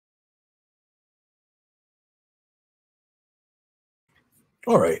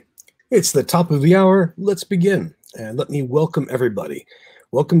All right, it's the top of the hour. Let's begin. And let me welcome everybody.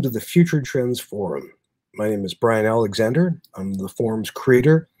 Welcome to the Future Trends Forum. My name is Brian Alexander. I'm the forum's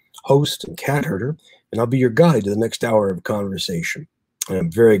creator, host, and cat herder, and I'll be your guide to the next hour of conversation. And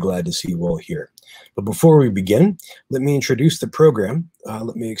I'm very glad to see you all here. But before we begin, let me introduce the program.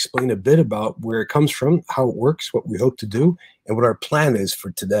 Let me explain a bit about where it comes from, how it works, what we hope to do, and what our plan is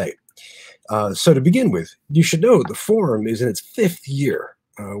for today. So to begin with, you should know the forum is in its 5th year.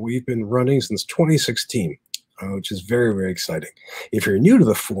 We've been running since 2016, which is very, very exciting. If you're new to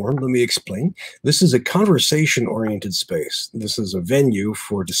the forum, let me explain. This is a conversation-oriented space. This is a venue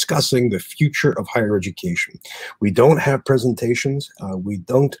for discussing the future of higher education. We don't have presentations. We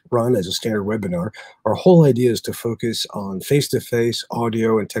don't run as a standard webinar. Our whole idea is to focus on face-to-face,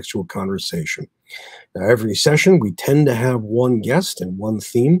 audio, and textual conversation. Now, every session, we tend to have one guest and one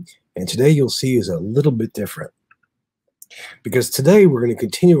theme. And today you'll see is a little bit different. Because today we're going to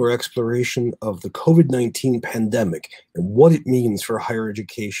continue our exploration of the COVID-19 pandemic and what it means for higher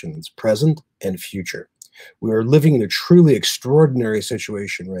education's present and future. We are living in a truly extraordinary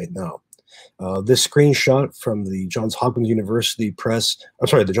situation right now. This screenshot from the Johns Hopkins University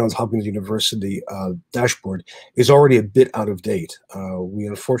the Johns Hopkins University dashboard is already a bit out of date. We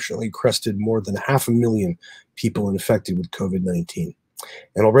unfortunately crested more than 500,000 people infected with COVID-19.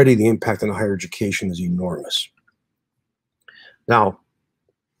 And already the impact on higher education is enormous. Now,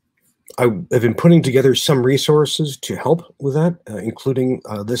 I have been putting together some resources to help with that, including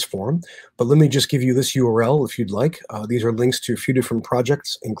this forum. But let me just give you this URL if you'd like. These are links to a few different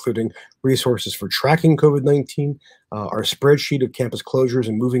projects, including resources for tracking COVID-19, our spreadsheet of campus closures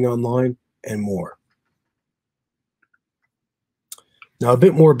and moving online, and more. Now, a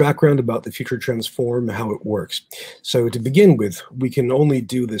bit more background about the Future Trends Forum and how it works. So to begin with, we can only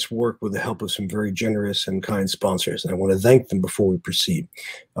do this work with the help of some very generous and kind sponsors, and I want to thank them before we proceed.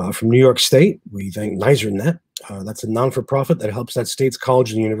 From New York State, we thank NYSERNet. That's a non-for-profit that helps that state's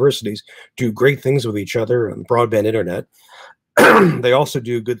colleges and universities do great things with each other on broadband internet. They also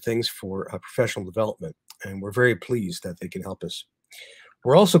do good things for professional development, and we're very pleased that they can help us.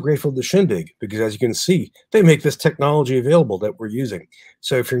 We're also grateful to Shindig because, as you can see, they make this technology available that we're using.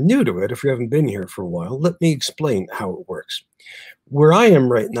 So if you're new to it, if you haven't been here for a while, let me explain how it works. Where I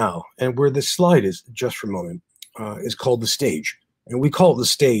am right now, and where this slide is just for a moment, is called the stage. And we call it the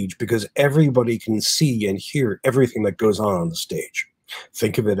stage because everybody can see and hear everything that goes on the stage.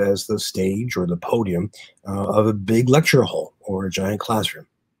 Think of it as the stage or the podium of a big lecture hall or a giant classroom.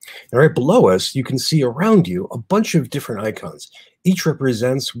 And right below us, you can see around you a bunch of different icons. Each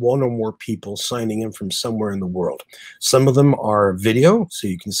represents one or more people signing in from somewhere in the world. Some of them are video, so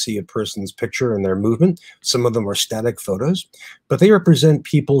you can see a person's picture and their movement. Some of them are static photos, but they represent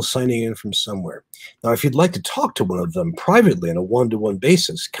people signing in from somewhere. Now, if you'd like to talk to one of them privately on a one-to-one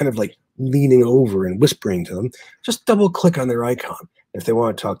basis, kind of like leaning over and whispering to them, just double-click on their icon. If they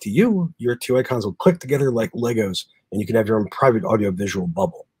want to talk to you, your two icons will click together like Legos, and you can have your own private audio-visual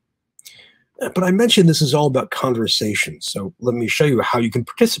bubble. But I mentioned this is all about conversation, so let me show you how you can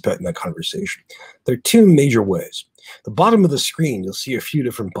participate in that conversation. There are two major ways. The bottom of the screen, you'll see a few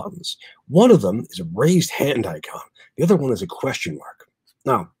different buttons. One of them is a raised hand icon. The other one is a question mark.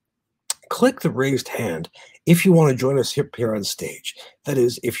 Now, click the raised hand if you want to join us here on stage. That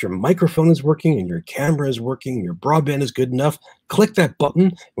is, if your microphone is working and your camera is working, your broadband is good enough, click that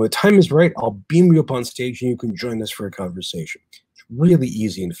button. When the time is right, I'll beam you up on stage and you can join us for a conversation. It's really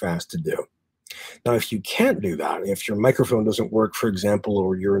easy and fast to do. Now, if you can't do that, if your microphone doesn't work, for example,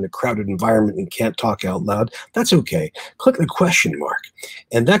 or you're in a crowded environment and can't talk out loud, that's okay. Click the question mark,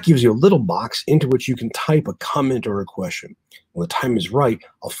 and that gives you a little box into which you can type a comment or a question. When the time is right,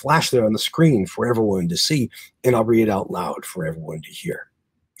 I'll flash that on the screen for everyone to see, and I'll read it out loud for everyone to hear.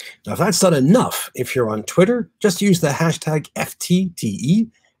 Now, if that's not enough, if you're on Twitter, just use the hashtag FTTE,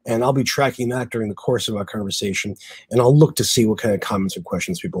 and I'll be tracking that during the course of our conversation, and I'll look to see what kind of comments or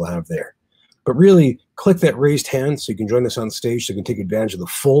questions people have there. But really, click that raised hand so you can join us on stage, so you can take advantage of the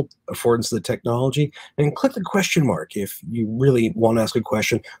full affordance of the technology, and click the question mark if you really want to ask a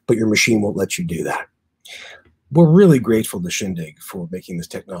question, but your machine won't let you do that. We're really grateful to Shindig for making this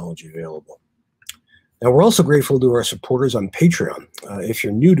technology available. Now, we're also grateful to our supporters on Patreon. If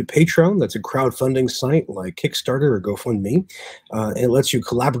you're new to Patreon, that's a crowdfunding site like Kickstarter or GoFundMe. And it lets you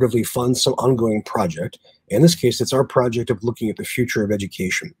collaboratively fund some ongoing project. In this case, it's our project of looking at the future of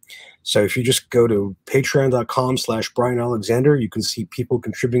education. So if you just go to patreon.com/Brian Alexander, you can see people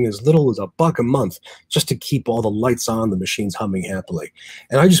contributing as little as $1 a month just to keep all the lights on, the machines humming happily.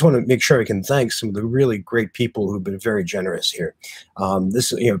 And I just want to make sure I can thank some of the really great people who've been very generous here.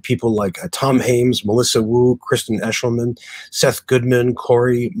 People like Tom Hames, Melissa Wu, Kristen Eshelman, Seth Goodman,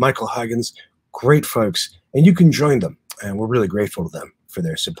 Corey, Michael Huggins, great folks. And you can join them. And we're really grateful to them for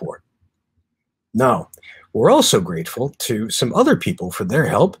their support. Now, we're also grateful to some other people for their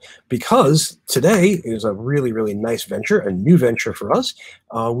help, because today is a really, really nice venture, a new venture for us.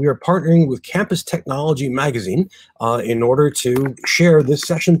 We are partnering with Campus Technology Magazine in order to share this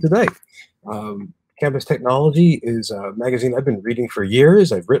session today. Campus Technology is a magazine I've been reading for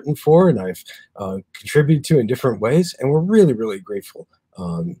years, I've written for, and I've contributed to in different ways, and we're really, really grateful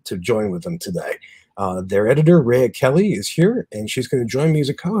to join with them today. Their editor, Rhea Kelly, is here, and she's going to join me as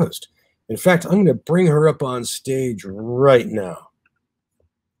a co-host. In fact, I'm going to bring her up on stage right now.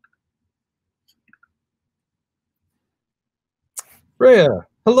 Rhea,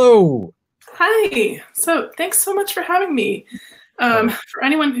 hello. Hi. So thanks so much for having me. For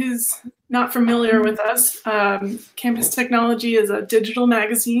anyone who's not familiar with us, Campus Technology is a digital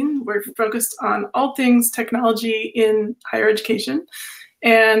magazine. We're focused on all things technology in higher education,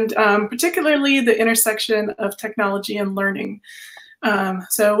 and particularly the intersection of technology and learning.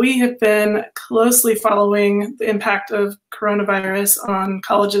 So we have been closely following the impact of coronavirus on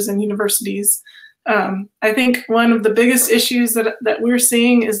colleges and universities. I think one of the biggest issues that we're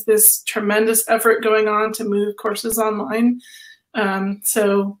seeing is this tremendous effort going on to move courses online.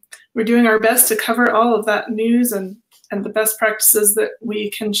 So we're doing our best to cover all of that news and the best practices that we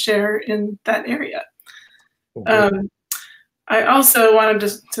can share in that area. I also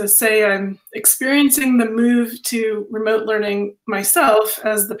wanted to say I'm experiencing the move to remote learning myself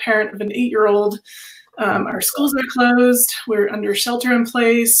as the parent of an 8-year-old. Our schools are closed, we're under shelter in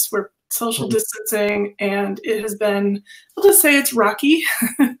place, we're social distancing, and it has been, I'll just say it's rocky.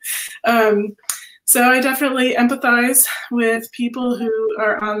 So I definitely empathize with people who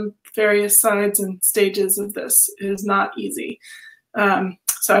are on various sides and stages of this. It is not easy.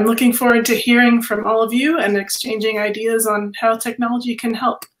 So I'm looking forward to hearing from all of you and exchanging ideas on how technology can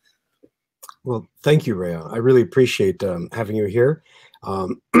help. Well, thank you, Rhea. I really appreciate having you here.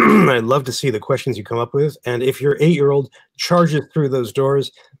 I'd love to see the questions you come up with. And if your 8-year-old charges through those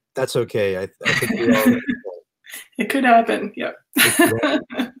doors, that's okay. I think we all it could happen, yep.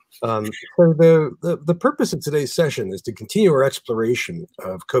 So the purpose of today's session is to continue our exploration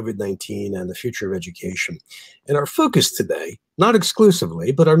of COVID-19 and the future of education. And our focus today, not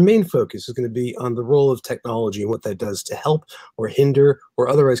exclusively, but our main focus is going to be on the role of technology and what that does to help or hinder or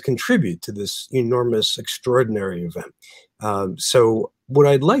otherwise contribute to this enormous, extraordinary event. So what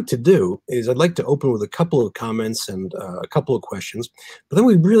I'd like to do is I'd like to open with a couple of comments and a couple of questions, but then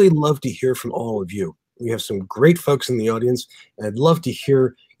we'd really love to hear from all of you. We have some great folks in the audience, and I'd love to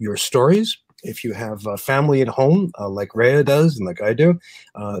hear your stories. If you have a family at home, like Rhea does and like I do,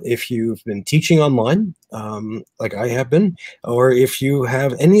 if you've been teaching online, like I have been, or if you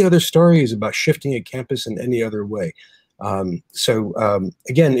have any other stories about shifting a campus in any other way.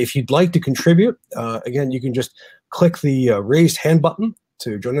 Again, if you'd like to contribute, again, you can just click the raised hand button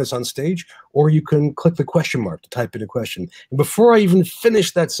to join us on stage, or you can click the question mark to type in a question. And before I even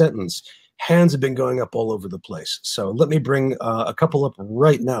finish that sentence, hands have been going up all over the place. So let me bring a couple up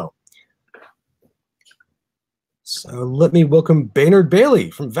right now. So let me welcome Baynard Bailey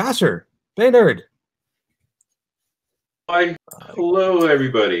from Vassar. Baynard. Hi. Hello,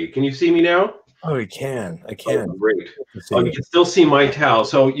 everybody. Can you see me now? Oh, I can. Oh, great. Oh, you can still see my towel.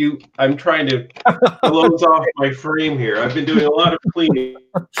 So I'm trying to close off my frame here. I've been doing a lot of cleaning.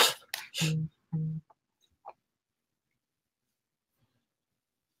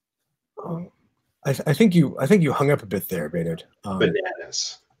 I think you hung up a bit there, Baynard.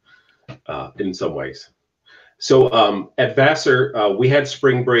 Bananas, in some ways. So at Vassar, we had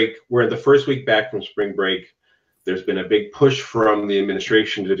spring break. We're in the first week back from spring break. There's been a big push from the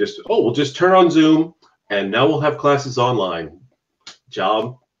administration to just, we'll just turn on Zoom, and now we'll have classes online.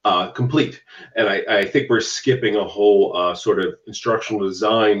 Job complete. And I think we're skipping a whole sort of instructional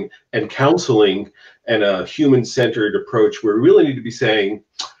design and counseling and a human-centered approach where we really need to be saying,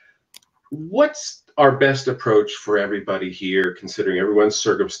 what's our best approach for everybody here, considering everyone's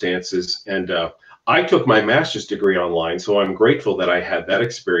circumstances? And I took my master's degree online, so I'm grateful that I had that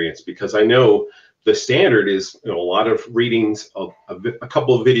experience, because I know the standard is a lot of readings, a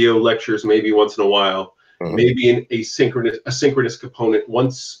couple of video lectures, maybe once in a while, maybe an asynchronous component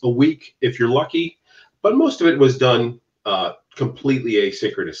once a week if you're lucky, but most of it was done completely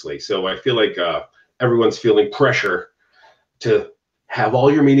asynchronously. So I feel like everyone's feeling pressure to have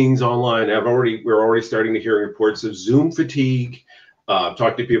all your meetings online. We're already starting to hear reports of Zoom fatigue.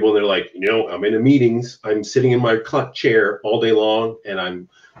 Talk to people and they're like, I'm in the meetings. I'm sitting in my chair all day long, and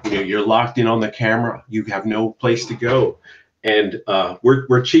you're locked in on the camera. You have no place to go. And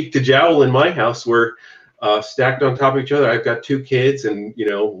we're cheek to jowl in my house. We're stacked on top of each other. I've got 2 kids, and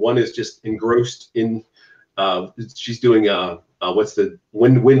one is just engrossed in. She's doing what's the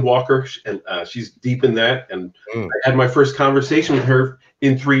wind walker, and she's deep in that. And I had my first conversation with her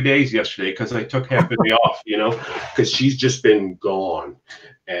in 3 days yesterday because I took half of the day off, because she's just been gone.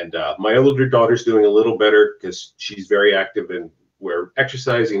 And my older daughter's doing a little better because she's very active and we're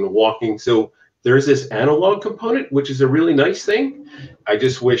exercising and walking. So there's this analog component, which is a really nice thing. I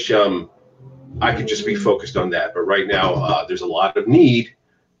just wish I could just be focused on that. But right now, there's a lot of need,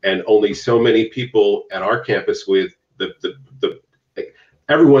 and only so many people at our campus with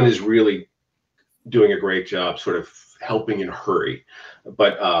everyone is really doing a great job sort of helping in a hurry.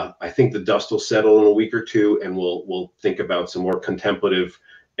 But I think the dust will settle in a week or two, and we'll think about some more contemplative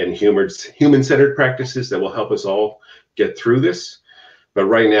and human-centered practices that will help us all get through this. But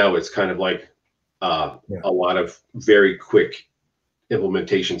right now, it's kind of like a lot of very quick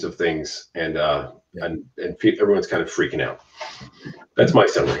implementations of things, and everyone's kind of freaking out. That's my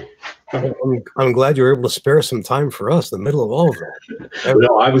summary. I'm glad you were able to spare some time for us in the middle of all of that.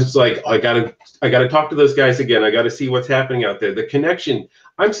 No, I was like, I gotta talk to those guys again. I gotta see what's happening out there. The connection.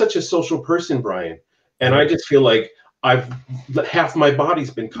 I'm such a social person, Brian, and I just feel like half my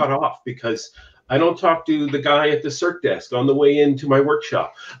body's been cut off because I don't talk to the guy at the circ desk on the way into my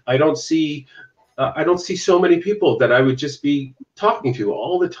workshop. I don't see so many people that I would just be talking to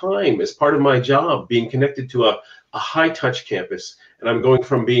all the time as part of my job, being connected to a high-touch campus. And I'm going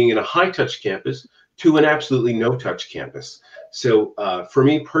from being in a high-touch campus to an absolutely no-touch campus. So for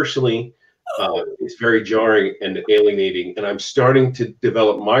me personally, it's very jarring and alienating. And I'm starting to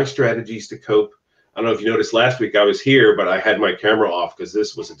develop my strategies to cope. I don't know if you noticed last week I was here, but I had my camera off because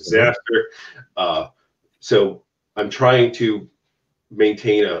this was a disaster. So I'm trying to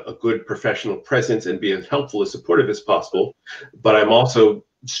maintain a good professional presence and be as helpful as supportive as possible. But I'm also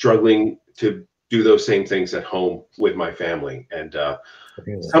struggling to do those same things at home with my family. And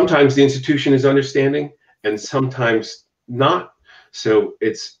sometimes the institution is understanding and sometimes not. So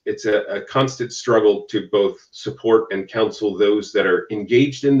it's a constant struggle to both support and counsel those that are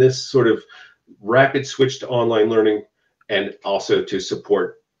engaged in this sort of rapid switch to online learning, and also to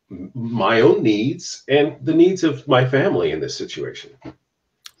support my own needs and the needs of my family in this situation.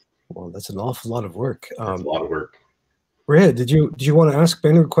 Well, that's an awful lot of work. That's a lot of work. Red, did you want to ask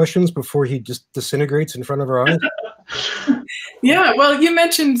Ben questions before he just disintegrates in front of our eyes? Yeah, well, you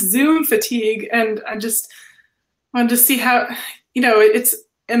mentioned Zoom fatigue, and I just wanted to see how, it's,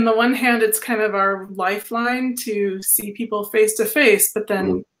 on the one hand, it's kind of our lifeline to see people face to face, but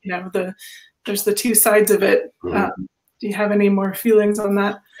then, there's the 2 sides of it. Do you have any more feelings on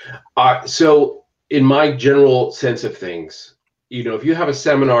that? So in my general sense of things, if you have a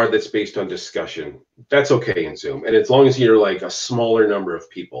seminar that's based on discussion, that's okay in Zoom. And as long as you're like a smaller number of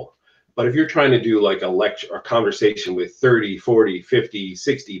people. But if you're trying to do like a lecture or conversation with 30, 40, 50,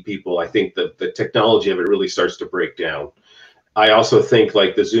 60 people, I think the technology of it really starts to break down. I also think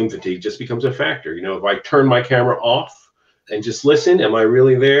like the Zoom fatigue just becomes a factor. If I turn my camera off and just listen, am I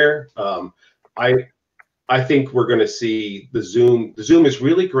really there? I think we're going to see the Zoom. The Zoom is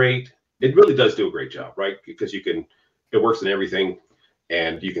really great. It really does do a great job, right? Because it works in everything,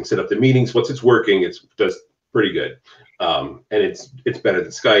 and you can set up the meetings. Once it's working, it does pretty good. And it's better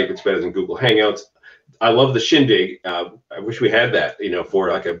than Skype. It's better than Google Hangouts. I love the Shindig. I wish we had that, for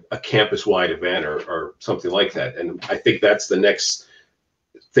like a campus-wide event or something like that. And I think that's the next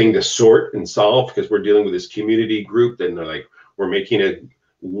thing to sort and solve, because we're dealing with this community group, and they're like, we're making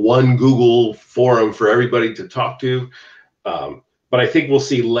one Google forum for everybody to talk to. But I think we'll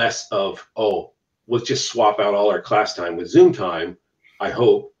see less of, let's just swap out all our class time with Zoom time, I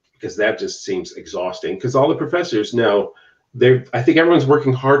hope, because that just seems exhausting. Because all the professors now, I think everyone's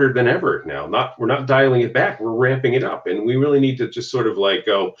working harder than ever now. We're not dialing it back, we're ramping it up. And we really need to just sort of like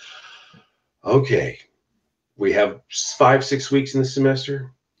go, okay, we have 5-6 weeks in the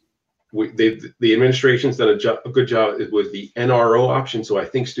semester. The administration's done a good job with the NRO option, so I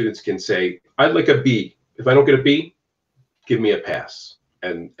think students can say, I'd like a B. If I don't get a B, give me a pass.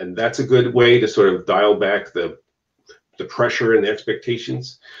 And that's a good way to sort of dial back the pressure and the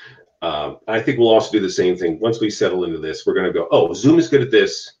expectations. I think we'll also do the same thing. Once we settle into this, we're going to go, Zoom is good at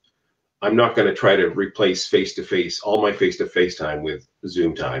this. I'm not going to try to replace face-to-face, all my face-to-face time with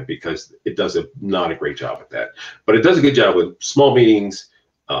Zoom time, because it does not a great job at that. But it does a good job with small meetings,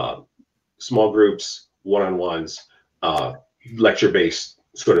 small groups, one-on-ones, lecture-based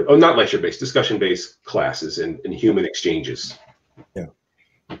sort of, oh, not lecture-based, discussion-based classes and human exchanges. Yeah.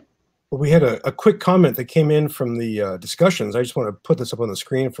 Well, we had a quick comment that came in from the discussions. I just want to put this up on the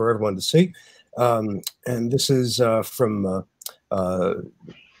screen for everyone to see. And this is from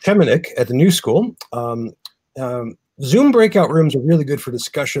Keminik at the New School. Zoom breakout rooms are really good for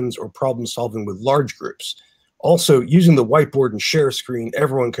discussions or problem solving with large groups. Also, using the whiteboard and share screen,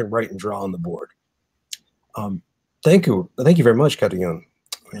 everyone can write and draw on the board. Thank you. Thank you very much, Katyun.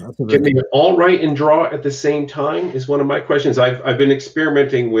 Can we all write and draw at the same time is one of my questions. I've been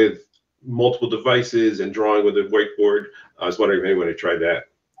experimenting with multiple devices and drawing with a whiteboard. I was wondering if anyone had tried that.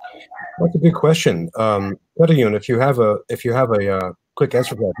 That's a good question. Katyun, if you have a quick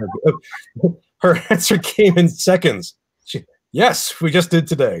answer for that. Her answer came in seconds. Yes, we just did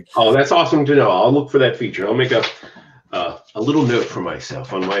today. Oh, that's awesome to know. I'll look for that feature. I'll make a little note for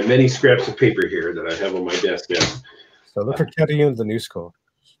myself on my many scraps of paper here that I have on my desk now. So look for Katyun at the New School.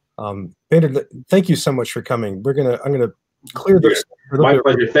 Peter, thank you so much for coming. I'm gonna clear this. My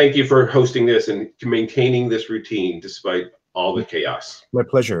pleasure. Thank you for hosting this and maintaining this routine despite all the chaos. My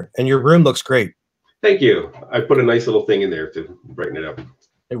pleasure. And your room looks great. Thank you. I put a nice little thing in there to brighten it up.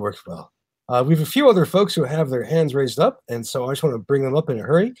 It works well. We have a few other folks who have their hands raised up, and so I just want to bring them up in a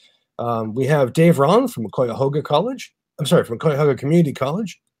hurry. We have Dave Ron from Cuyahoga College. I'm sorry, from Cuyahoga Community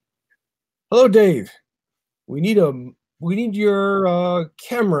College. Hello, Dave. We need your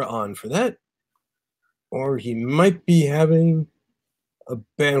camera on for that, or he might be having a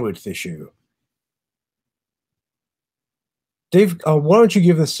bandwidth issue. Dave, why don't you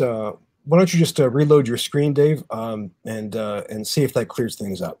give this? Why don't you just reload your screen, Dave, and see if that clears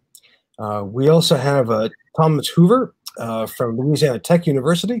things up. We also have Thomas Hoover from Louisiana Tech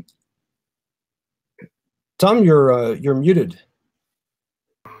University. Tom, you're muted.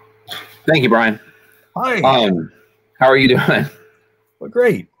 Thank you, Brian. Hi. How are you doing? Well,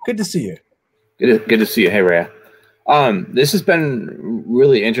 great. Good to see you. Good to see you. Hey, Rhea. This has been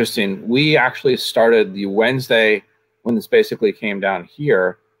really interesting. We actually started the Wednesday when this basically came down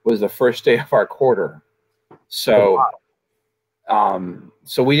here was the first day of our quarter. So,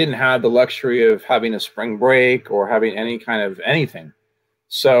 so we didn't have the luxury of having a spring break or having any kind of anything.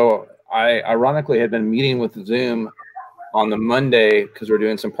 So I ironically had been meeting with Zoom on the Monday because we're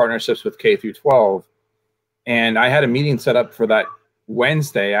doing some partnerships with K through 12. And I had a meeting set up for that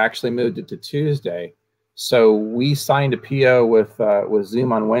Wednesday. I actually moved it to Tuesday. So we signed a PO with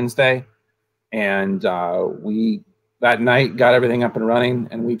Zoom on Wednesday. And we that night got everything up and running.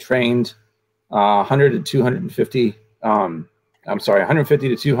 And we trained 100 to 250 150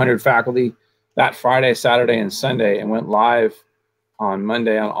 to 200 faculty that Friday, Saturday, and Sunday, and went live on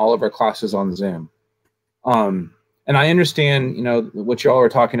Monday on all of our classes on Zoom. And I understand, you know, what y'all are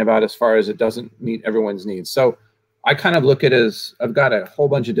talking about as far as it doesn't meet everyone's needs. So I kind of look at it as I've got a whole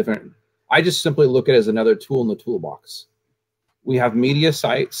bunch of different, I just simply look at it as another tool in the toolbox. We have media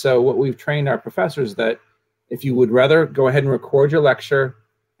sites. So what we've trained our professors that if you would rather go ahead and record your lecture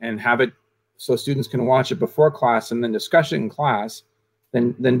and have it so students can watch it before class and then discussion in class,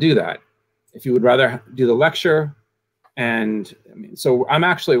 then do that. If you would rather do the lecture, and I mean, so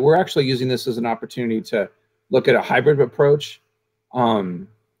we're actually using this as an opportunity to look at a hybrid approach. And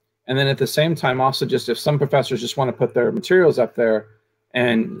then at the same time, also just if some professors just want to put their materials up there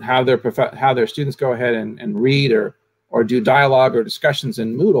and have their students go ahead and read or do dialogue or discussions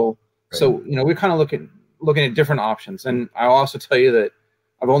in Moodle. Right. So, you know, we're kind of looking at different options. And I'll also tell you that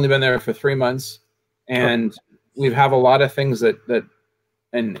I've only been there for 3 months, and we have a lot of things and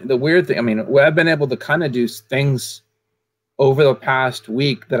the weird thing, I mean, I've been able to kind of do things over the past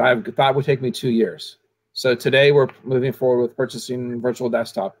week that I've thought would take me 2 years. So today we're moving forward with purchasing virtual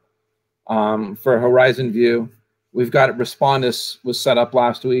desktop for Horizon View. We've got Respondus was set up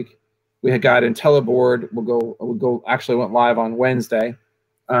last week. We had got IntelliBoard. Actually went live on Wednesday,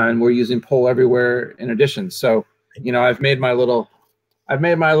 and we're using Poll Everywhere in addition. So, you know, I've made my little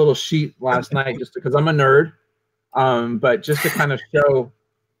sheet last night just because I'm a nerd, but just to kind of show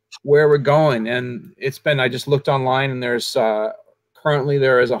where we're going. And it's been, I just looked online, and there's currently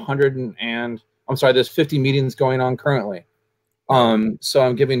there's 50 meetings going on currently. So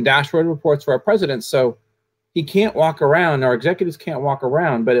I'm giving dashboard reports for our president. So he can't walk around, our executives can't walk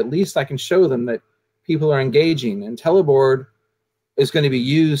around, but at least I can show them that people are engaging. And IntelliBoard is going to be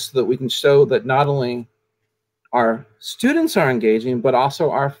used so that we can show that not only our students are engaging, but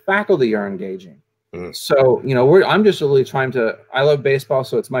also our faculty are engaging. Mm. So, you know, I'm just really trying to, I love baseball,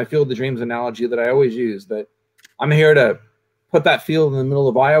 so it's my field of dreams analogy that I always use, that I'm here to put that field in the middle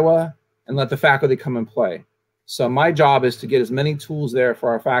of Iowa and let the faculty come and play. So my job is to get as many tools there for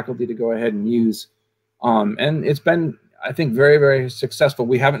our faculty to go ahead and use. And it's been, I think, very, very successful.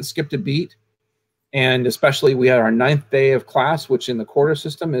 We haven't skipped a beat. And especially we had our 9th day of class, which in the quarter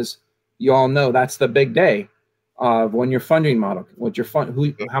system is, you all know, that's the big day of when your funding model, what your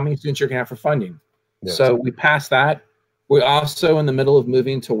how many students you're gonna have for funding. Yes. So we passed that. We're also in the middle of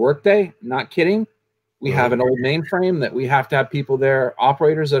moving to Workday, not kidding. We have an old mainframe that we have to have people there,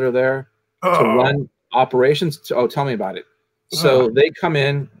 operators that are there to run operations. Tell me about it. So they come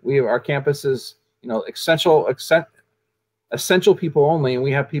in, our campus is, you know, essential people only. And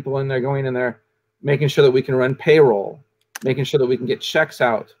we have people in there going in there, making sure that we can run payroll, making sure that we can get checks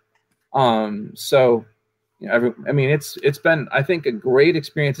out. So, you know, I mean, it's been, I think, a great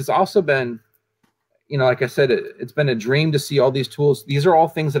experience. It's also been, you know, like I said, it's been a dream to see all these tools. These are all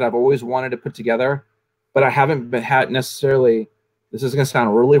things that I've always wanted to put together, but I haven't had necessarily, this is going to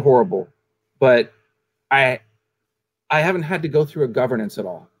sound really horrible, but I haven't had to go through a governance at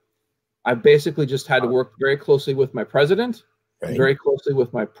all. I basically just had to work very closely with my president, very closely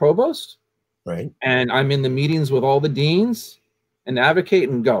with my provost, and I'm in the meetings with all the deans and advocate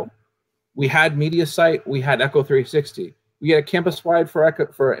and go. We had MediaSite, we had Echo 360. We had a campus-wide for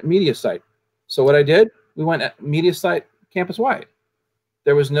MediaSite. So what I did, we went at MediaSite campus-wide.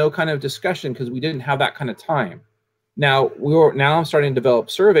 There was no kind of discussion because we didn't have that kind of time. Now I'm starting to develop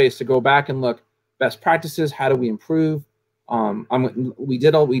surveys to go back and look best practices. How do we improve?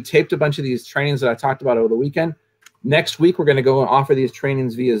 We taped a bunch of these trainings that I talked about over the weekend. Next week, we're going to go and offer these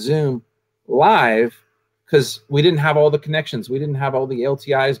trainings via Zoom live because we didn't have all the connections. We didn't have all the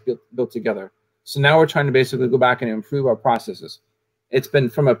LTIs built together. So now we're trying to basically go back and improve our processes. It's been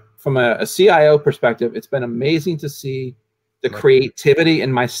from a CIO perspective, it's been amazing to see the creativity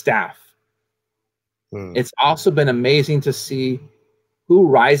in my staff. It's also been amazing to see who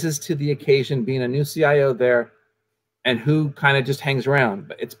rises to the occasion, being a new CIO there, and who kind of just hangs around.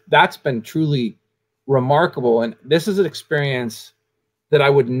 But that's been truly remarkable. And this is an experience that I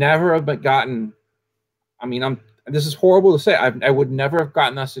would never have gotten. I mean, this is horrible to say. I would never have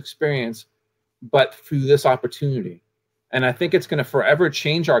gotten this experience, but through this opportunity. And I think it's going to forever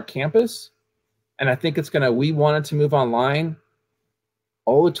change our campus. And I think we wanted to move online.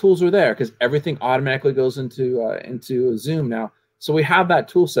 All the tools are there because everything automatically goes into Zoom now. So we have that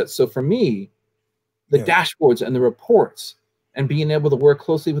tool set. So for me, the dashboards and the reports and being able to work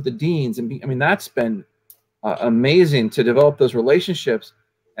closely with the deans that's been amazing to develop those relationships,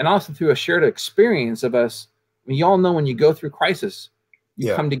 and also through a shared experience of us. I mean, you all know when you go through crisis,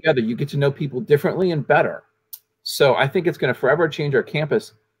 you come together, you get to know people differently and better. So I think it's going to forever change our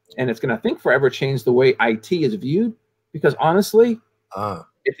campus, and it's going to, forever change the way IT is viewed. Because honestly,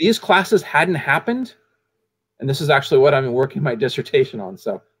 if these classes hadn't happened, and this is actually what I'm working my dissertation on,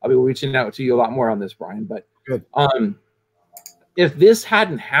 so I'll be reaching out to you a lot more on this, Brian. But if this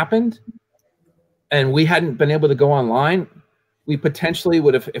hadn't happened and we hadn't been able to go online, we potentially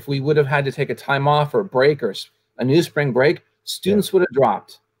would have, if we would have had to take a time off or a break or a new spring break, students would have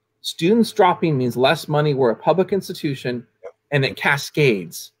dropped. Students dropping means less money. We're a public institution, and it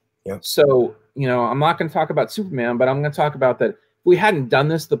cascades. So, you know, I'm not going to talk about Superman, but I'm going to talk about that. If we hadn't done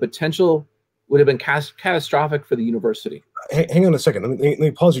this, the potential would have been catastrophic for the university. Hang on a second. Let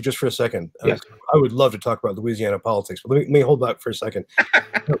me pause you just for a second. Yes. I would love to talk about Louisiana politics, but let me hold back for a second.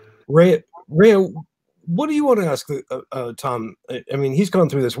 Ray, what do you want to ask Tom? I mean, he's gone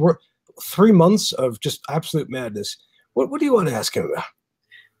through this 3 months of just absolute madness. What do you want to ask him about?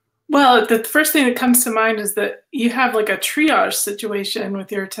 Well, the first thing that comes to mind is that you have like a triage situation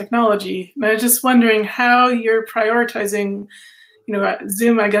with your technology. And I was just wondering how you're prioritizing, you know,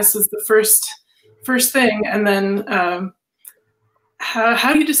 Zoom, I guess, is the first thing. And then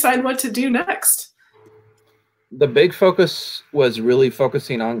how do you decide what to do next? The big focus was really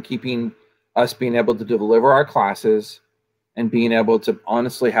focusing on keeping us being able to deliver our classes and being able to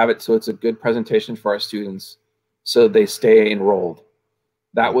honestly have it so it's a good presentation for our students so they stay enrolled.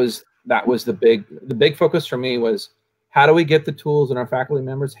 That was the big focus for me, was how do we get the tools in our faculty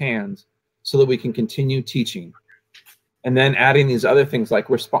members' hands so that we can continue teaching? And then adding these other things like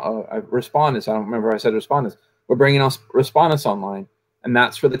respondents. I don't remember if I said respondents. We're bringing us respondents online, and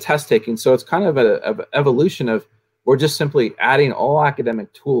that's for the test taking. So it's kind of an evolution of, we're just simply adding all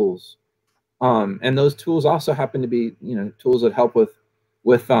academic tools. And those tools also happen to be, you know, tools that help with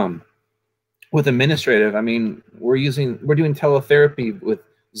administrative. I mean, we're doing teletherapy with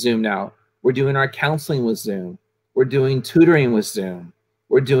Zoom now. We're doing our counseling with Zoom. We're doing tutoring with Zoom.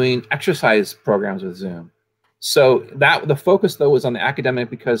 We're doing exercise programs with Zoom. So the focus though was on the academic,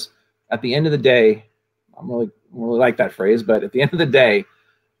 because at the end of the day, I really like that phrase, but at the end of the day,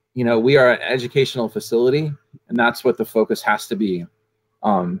 You know, we are an educational facility, and that's what the focus has to be.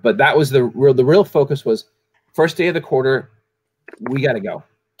 But that was the real focus was first day of the quarter, we got to go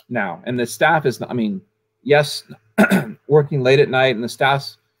now. And the staff is, I mean, yes, working late at night, and the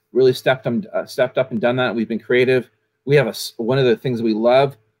staff's really stepped up and done that. We've been creative. We have one of the things we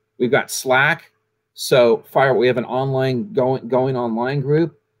love. We've got Slack. So we have an online going online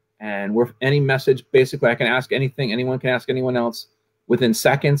group, and we're any message, basically I can ask anything, anyone can ask anyone else within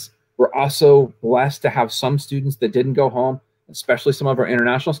seconds. We're also blessed to have some students that didn't go home, especially some of our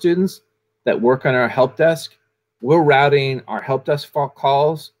international students that work on our help desk. We're routing our help desk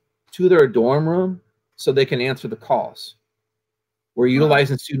calls to their dorm room so they can answer the calls. We're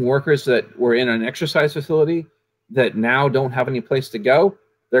utilizing student workers that were in an exercise facility that now don't have any place to go.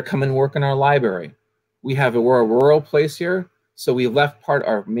 They're coming and work in our library. We're a rural place here, so we left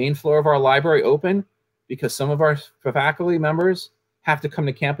our main floor of our library open because some of our faculty members have to come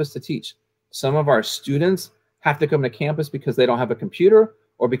to campus to teach. Some of our students have to come to campus because they don't have a computer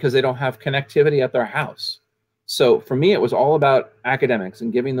or because they don't have connectivity at their house. So for me, it was all about academics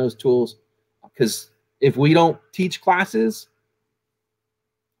and giving those tools, because if we don't teach classes,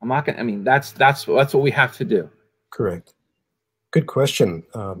 I'm not gonna, I mean, that's what we have to do. Correct. Good question.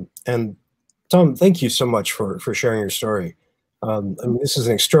 And Tom, thank you so much for sharing your story. I mean, this is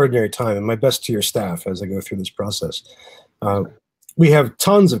an extraordinary time, and my best to your staff as I go through this process. We have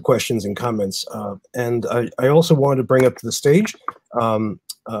tons of questions and comments, and I also wanted to bring up to the stage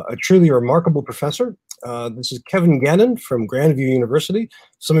a truly remarkable professor. This is Kevin Gannon from Grandview University.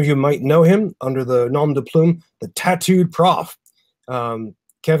 Some of you might know him under the nom de plume, the Tattooed Prof.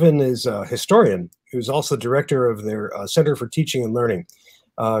 Kevin is a historian who's also director of their Center for Teaching and Learning.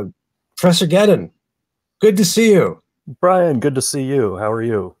 Professor Gannon, good to see you. Brian, good to see you. How are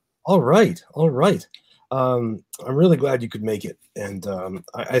you? All right, all right. I'm really glad you could make it. And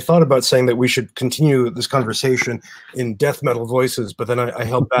I thought about saying that we should continue this conversation in death metal voices, but then I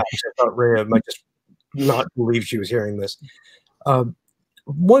held back. I thought Rhea might just not believe she was hearing this.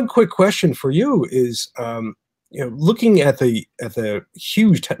 One quick question for you is, you know, looking at the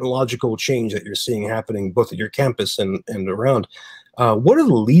huge technological change that you're seeing happening both at your campus and around, what are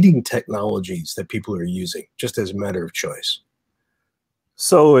the leading technologies that people are using, just as a matter of choice?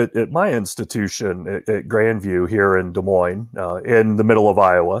 So at my institution at Grandview here in Des Moines, in the middle of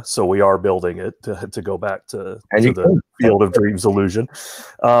Iowa, so we are building it to go back to the Field of Dreams illusion.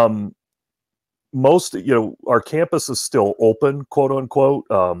 Most, you know, our campus is still open, quote unquote,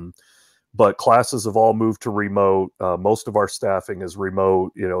 but classes have all moved to remote. Most of our staffing is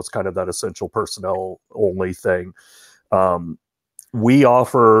remote. You know, it's kind of that essential personnel only thing. We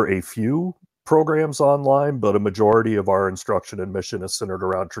offer a few programs online, but a majority of our instruction and mission is centered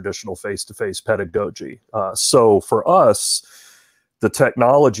around traditional face-to-face pedagogy. So for us, the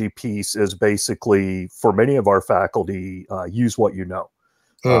technology piece is basically, for many of our faculty, use what you know.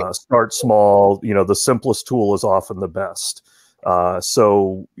 Start small. You know, the simplest tool is often the best.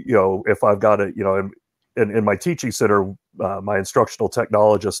 So, you know, if I've got a, you know, in my teaching center, my instructional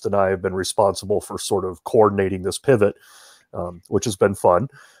technologist and I have been responsible for sort of coordinating this pivot, which has been fun.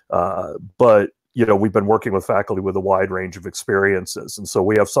 But, you know, we've been working with faculty with a wide range of experiences. And so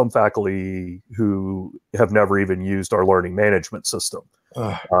we have some faculty who have never even used our learning management system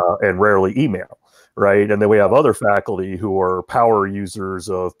and rarely email, right? And then we have other faculty who are power users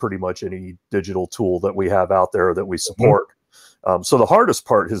of pretty much any digital tool that we have out there that we support. So the hardest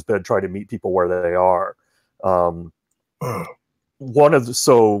part has been trying to meet people where they are.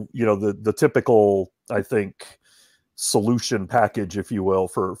 So, you know, the typical, I think, solution package, if you will,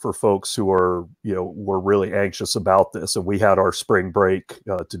 for folks who are, you know, were really anxious about this, and we had our spring break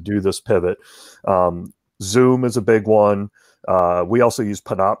to do this pivot. Zoom is a big one. We also use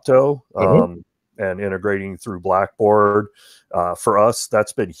Panopto and integrating through Blackboard. For us,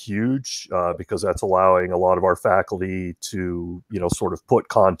 that's been huge because that's allowing a lot of our faculty to, you know, sort of put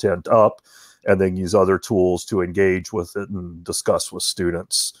content up and then use other tools to engage with it and discuss with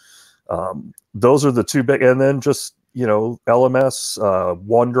students. Those are the two big, and then just, you know, LMS,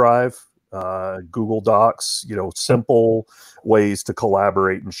 OneDrive, Google Docs, you know, simple ways to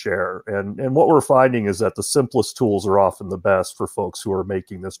collaborate and share. And what we're finding is that the simplest tools are often the best for folks who are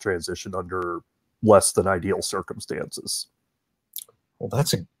making this transition under less than ideal circumstances. Well,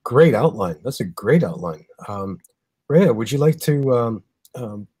 that's a great outline. That's a great outline. Rhea, would you like to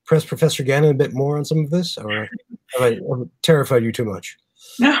press Professor Gannon a bit more on some of this, or have I terrified you too much?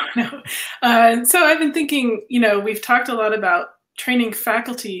 No. So I've been thinking, you know, we've talked a lot about training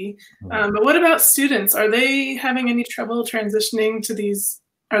faculty, but what about students? Are they having any trouble transitioning to these?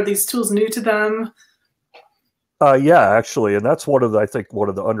 Are these tools new to them? Yeah, actually, and that's one of the, I think one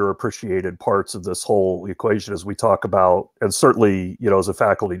of the underappreciated parts of this whole equation as we talk about, and certainly, you know, as a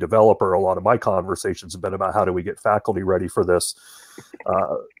faculty developer, a lot of my conversations have been about how do we get faculty ready for this.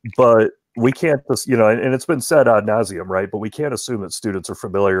 But we can't just, you know, and it's been said ad nauseum, right? But we can't assume that students are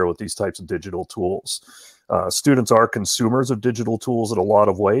familiar with these types of digital tools. Students are consumers of digital tools in a lot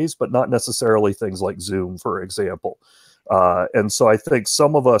of ways, but not necessarily things like Zoom, for example. And so I think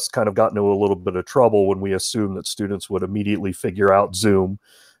some of us kind of got into a little bit of trouble when we assumed that students would immediately figure out Zoom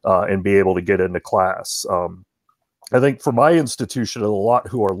and be able to get into class. I think for my institution, a lot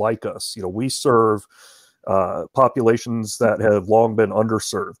who are like us, you know, we serve populations that have long been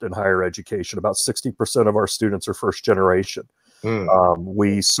underserved in higher education. About 60% of our students are first generation.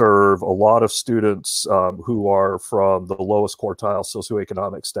 We serve a lot of students who are from the lowest quartile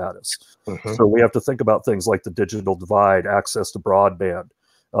socioeconomic status. So we have to think about things like the digital divide, access to broadband.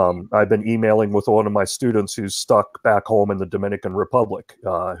 I've been emailing with one of my students who's stuck back home in the Dominican Republic,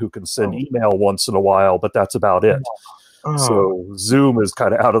 who can send email once in a while, but that's about it. So Zoom is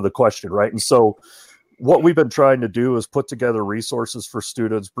kind of out of the question, right? And so what we've been trying to do is put together resources for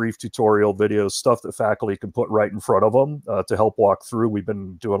students, brief tutorial videos, stuff that faculty can put right in front of them to help walk through. We've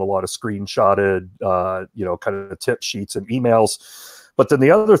been doing a lot of screenshotted, you know, kind of tip sheets and emails. But then the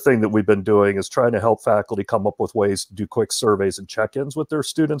other thing that we've been doing is trying to help faculty come up with ways to do quick surveys and check-ins with their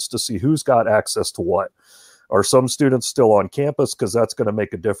students to see who's got access to what. Are some students still on campus? Because that's going to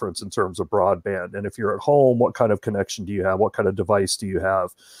make a difference in terms of broadband. And if you're at home, what kind of connection do you have? What kind of device do you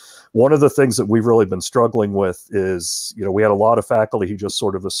have? One of the things that we've really been struggling with is, you know, we had a lot of faculty who just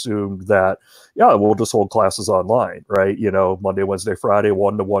sort of assumed that, yeah, we'll just hold classes online, right? You know, Monday, Wednesday, Friday,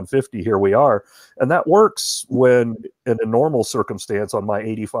 1 to 150, here we are. And that works when in a normal circumstance on my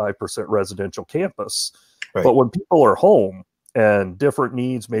 85% residential campus. Right. But when people are home and different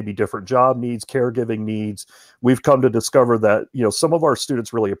needs, maybe different job needs, caregiving needs, we've come to discover that, you know, some of our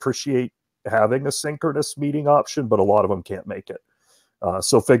students really appreciate having a synchronous meeting option, but a lot of them can't make it.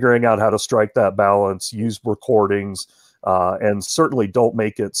 So figuring out how to strike that balance, use recordings, and certainly don't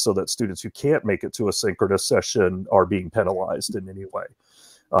make it so that students who can't make it to a synchronous session are being penalized in any way.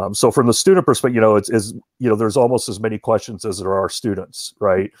 So from the student perspective, you know, you know, there's almost as many questions as there are students,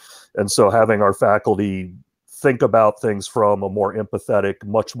 right? And so having our faculty think about things from a more empathetic,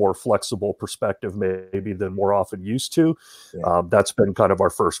 much more flexible perspective, maybe than we're often used to, that's been kind of our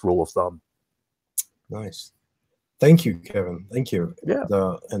first rule of thumb. Nice. Thank you, Kevin. Thank you. Yeah.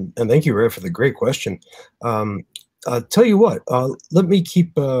 And thank you, Ray, for the great question. Tell you what, let me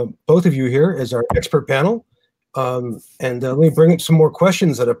keep both of you here as our expert panel. And let me bring up some more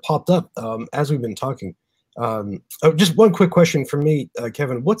questions that have popped up as we've been talking. Just one quick question from me,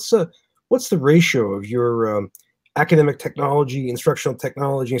 Kevin. What's the ratio of your academic technology,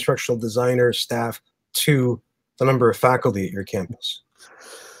 instructional designer staff to the number of faculty at your campus?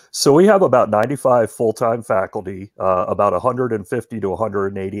 So we have about 95 full-time faculty, about 150 to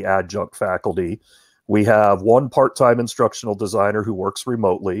 180 adjunct faculty. We have one part-time instructional designer who works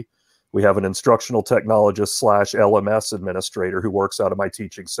remotely. We have an instructional technologist / LMS administrator who works out of my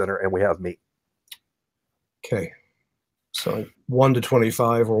teaching center, and we have me. Okay. So 1 to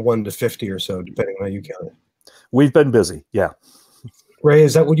 25 or 1 to 50 or so, depending on how you count it. We've been busy, yeah. Ray,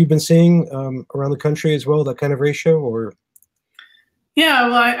 is that what you've been seeing around the country as well, that kind of ratio, or? Yeah,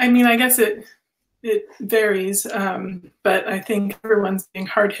 well, I mean, I guess it varies, but I think everyone's being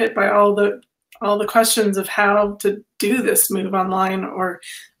hard hit by all the questions of how to do this move online, or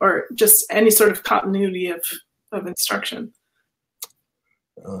just any sort of continuity of instruction.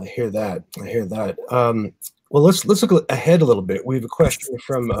 I hear that. Well, let's look ahead a little bit. We have a question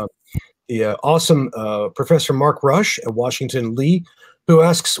from the awesome Professor Mark Rush at Washington Lee, who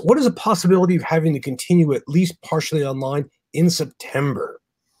asks, what is the possibility of having to continue at least partially online in September?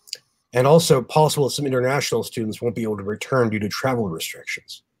 And also possible that some international students won't be able to return due to travel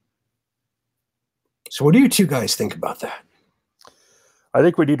restrictions. So what do you two guys think about that? I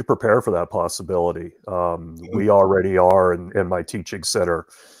think we need to prepare for that possibility. We already are in my teaching center.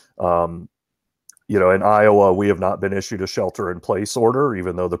 You know, in Iowa, we have not been issued a shelter-in-place order,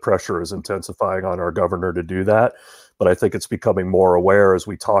 even though the pressure is intensifying on our governor to do that. But I think it's becoming more aware as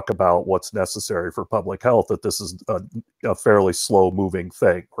we talk about what's necessary for public health that this is a fairly slow-moving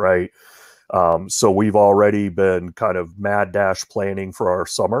thing, right? So we've already been kind of mad dash planning for our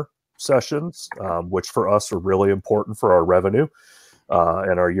summer sessions, which for us are really important for our revenue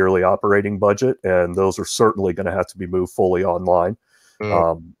and our yearly operating budget. And those are certainly going to have to be moved fully online.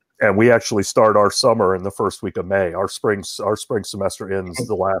 And we actually start our summer in the first week of May. Our spring semester ends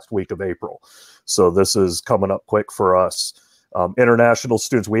the last week of April. So this is coming up quick for us. International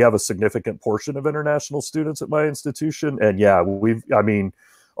students, we have a significant portion of international students at my institution. And yeah, I mean,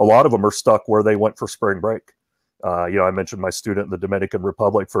 a lot of them are stuck where they went for spring break. You know, I mentioned my student in the Dominican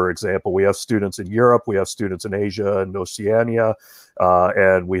Republic, for example. We have students in Europe, we have students in Asia and Oceania,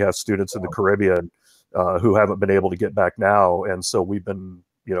 and we have students in the Caribbean who haven't been able to get back now. And so we've been,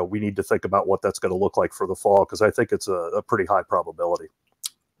 you know, we need to think about what that's going to look like for the fall, because I think it's a pretty high probability.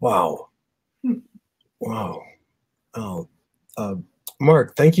 Wow. Wow. Oh,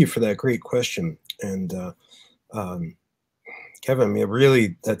 Mark, thank you for that great question. And Kevin, I mean,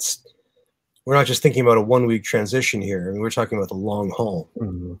 really, we're not just thinking about a 1-week transition here. I mean, we're talking about the long haul.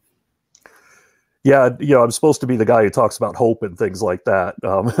 Mm-hmm. Yeah, you know, I'm supposed to be the guy who talks about hope and things like that.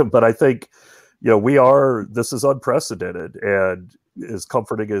 But I think, you know, this is unprecedented, and as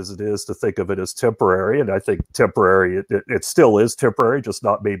comforting as it is to think of it as temporary, and I think temporary, it still is temporary, just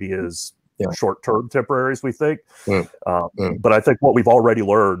not maybe as short-term temporary as we think. But I think what we've already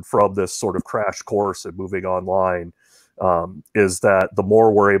learned from this sort of crash course and moving online is that the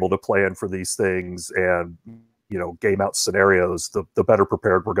more we're able to plan for these things and, you know, game out scenarios, the better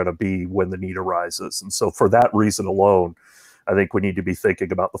prepared we're going to be when the need arises. And so for that reason alone, I think we need to be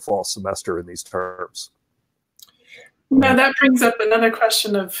thinking about the fall semester in these terms. Now that brings up another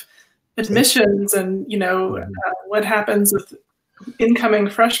question of admissions and, you know, what happens with incoming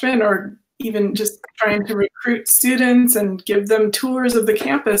freshmen, or even just trying to recruit students and give them tours of the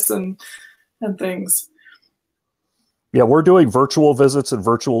campus and things. Yeah, we're doing virtual visits and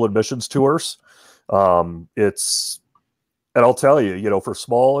virtual admissions tours. And I'll tell you, you know, for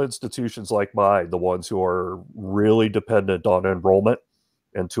small institutions like mine, the ones who are really dependent on enrollment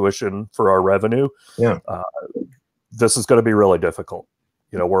and tuition for our revenue, this is going to be really difficult.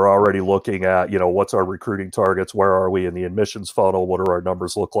 You know, we're already looking at, you know, what's our recruiting targets? Where are we in the admissions funnel? What do our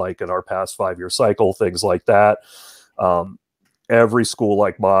numbers look like in our past 5-year cycle? Things like that. Every school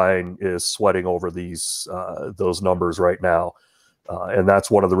like mine is sweating over those numbers right now. And that's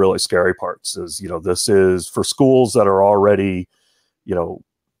one of the really scary parts is, you know, this is for schools that are already, you know,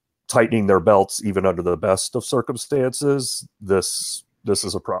 tightening their belts, even under the best of circumstances. This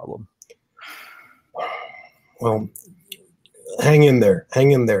is a problem. Well, hang in there,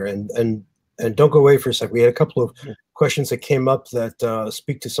 and don't go away for a sec. We had a couple of questions that came up that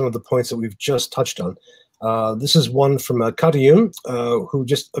speak to some of the points that we've just touched on. This is one from Katayun, who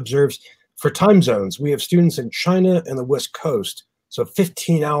just observes, for time zones, we have students in China and the West Coast, so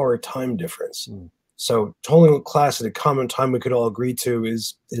 15-hour time difference. So holding a class at a common time we could all agree to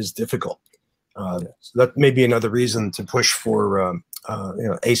is difficult. So that may be another reason to push for you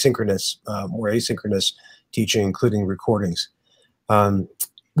know, asynchronous, more asynchronous teaching, including recordings.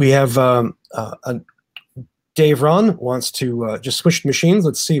 We have Dave Ron wants to just switch machines.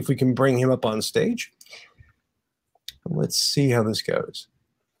 Let's see if we can bring him up on stage. Let's see how this goes.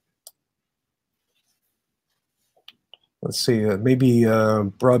 Let's see, maybe a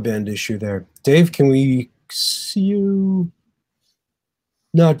broadband issue there. Dave, can we see you?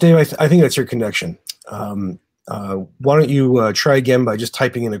 No, Dave, I think that's your connection. Why don't you try again by just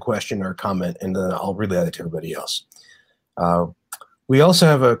typing in a question or a comment, and then I'll relay that to everybody else. We also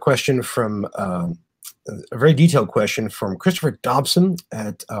have a question from, a very detailed question from Christopher Dobson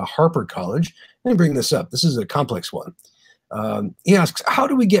at Harper College. Let me bring this up. This is a complex one. He asks, how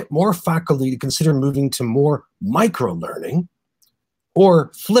do we get more faculty to consider moving to more micro-learning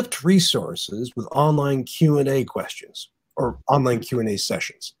or flipped resources with online Q&A questions or online Q&A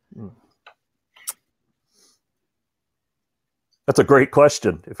sessions? That's a great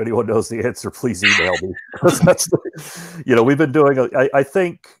question. If anyone knows the answer, please email me. You know, we've been doing, I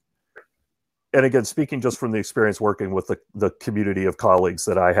think, and again, speaking just from the experience working with the community of colleagues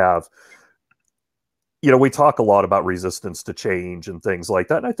that I have, you know, we talk a lot about resistance to change and things like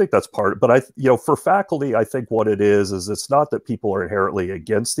that. And I think that's part, but you know, for faculty, I think what it is it's not that people are inherently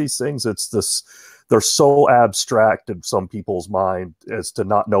against these things. It's this, they're so abstract in some people's mind as to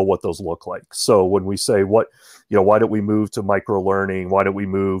not know what those look like. So when we say you know, why don't we move to micro learning? Why don't we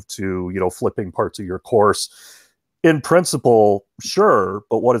move to, you know, flipping parts of your course? In principle, sure,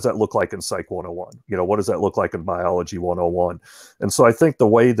 but what does that look like in Psych 101? You know, what does that look like in Biology 101? And so I think the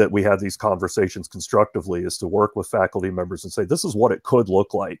way that we have these conversations constructively is to work with faculty members and say, this is what it could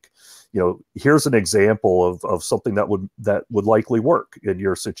look like. You know, here's an example of something that would likely work in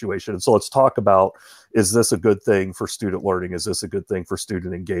your situation. And so let's talk about, is this a good thing for student learning? Is this a good thing for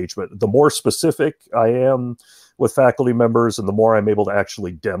student engagement? The more specific I am with faculty members and the more I'm able to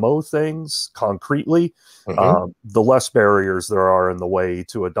actually demo things concretely, the less barriers there are in the way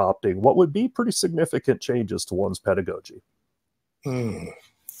to adopting what would be pretty significant changes to one's pedagogy.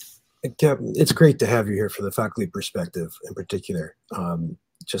 It's great to have you here for the faculty perspective in particular.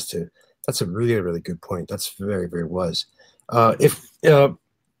 That's a really, really good point. That's very, very wise.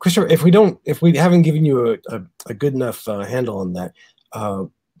 Christopher, if we haven't given you a good enough handle on that, why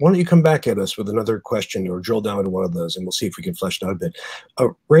don't you come back at us with another question or drill down into one of those, and we'll see if we can flesh it out a bit.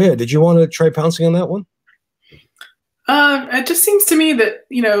 Rhea, did you want to try pouncing on that one? It just seems to me that,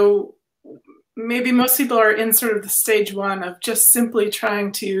 maybe most people are in sort of the stage one of just simply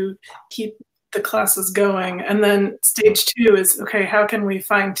trying to keep the classes going. And then stage two is, okay, how can we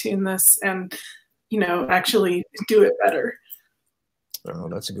fine tune this and, actually do it better? Oh,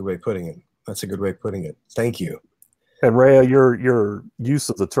 that's a good way of putting it. That's a good way of putting it. Thank you. And Rhea, your use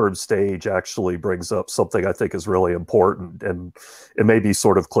of the term stage actually brings up something I think is really important. And it may be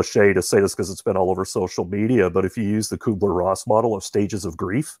sort of cliche to say this because it's been all over social media, but if you use the Kubler-Ross model of stages of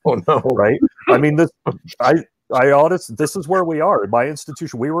grief, oh no, right? I mean, this is where we are. In my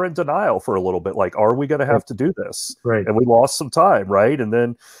institution, we were in denial for a little bit. Like, are we going to have to do this? Right. And we lost some time, right? And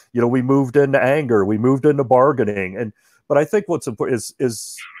then, we moved into anger, we moved into bargaining. But I think what's important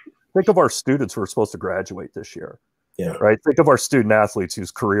is think of our students who are supposed to graduate this year. Yeah. Right. Think of our student athletes whose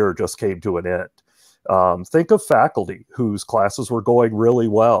career just came to an end. Think of faculty whose classes were going really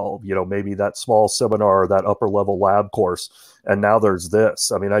well, maybe that small seminar, that upper level lab course, and now there's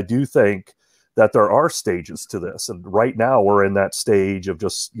this. I mean, I do think that there are stages to this. And right now we're in that stage of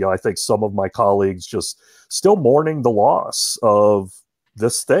just, I think some of my colleagues just still mourning the loss of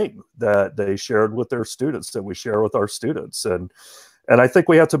this thing that they shared with their students, that we share with our students. And I think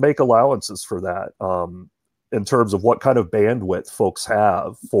we have to make allowances for that. In terms of what kind of bandwidth folks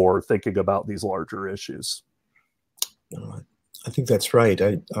have for thinking about these larger issues. I think that's right.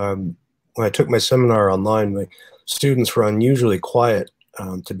 When I took my seminar online, my students were unusually quiet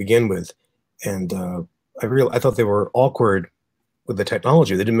to begin with, and I thought they were awkward with the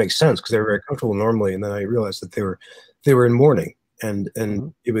technology. They didn't make sense because they were very comfortable normally, and then I realized that they were in mourning, and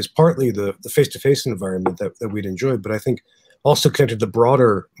it was partly the face-to-face environment that we'd enjoyed, but I think also connected to the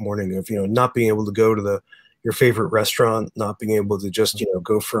broader mourning of not being able to go to your favorite restaurant, not being able to just,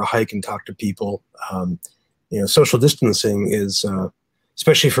 go for a hike and talk to people. Social distancing is,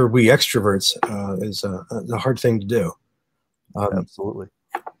 especially for we extroverts, is a hard thing to do. Absolutely.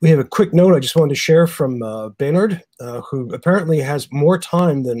 We have a quick note I just wanted to share from Baynard, who apparently has more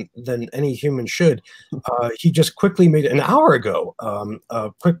time than any human should. He just quickly made an hour ago a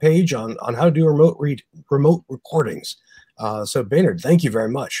quick page on how to do remote recordings. So Baynard, thank you very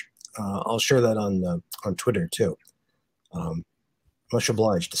much. I'll share that on Twitter too. Much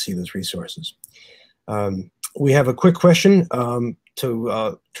obliged to see those resources. We have a quick question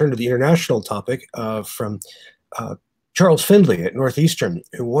to turn to the international topic from Charles Findlay at Northeastern,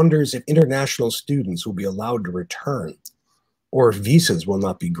 who wonders if international students will be allowed to return or if visas will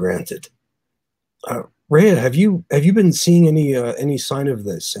not be granted. Rhea, have you been seeing any sign of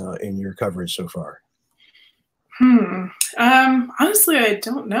this in your coverage so far? Honestly, I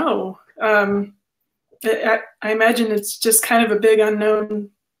don't know. I imagine it's just kind of a big unknown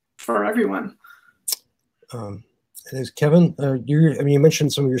for everyone. And as Kevin, you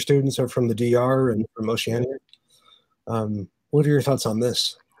mentioned some of your students are from the DR and from Oceania. What are your thoughts on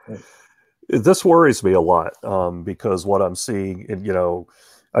this? This worries me a lot because what I'm seeing, and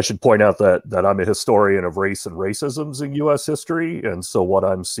I should point out that I'm a historian of race and racisms in U.S. history, and so what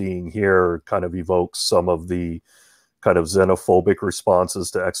I'm seeing here kind of evokes some of the kind of xenophobic responses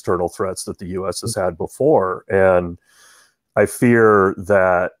to external threats that the U.S. has had before. And I fear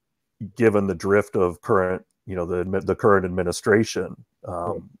that given the drift of current, the current administration,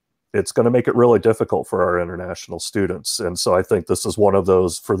 it's going to make it really difficult for our international students. And so I think this is one of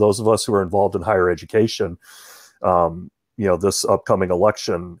those, for those of us who are involved in higher education, this upcoming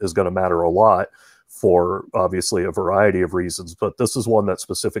election is going to matter a lot for obviously a variety of reasons, but this is one that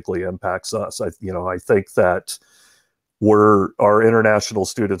specifically impacts us. I think that our international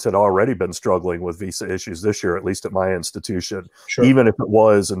students had already been struggling with visa issues this year, at least at my institution, sure. Even if it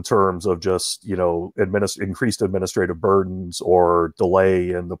was in terms of just, increased administrative burdens or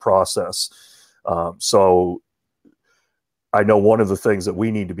delay in the process. So I know one of the things that we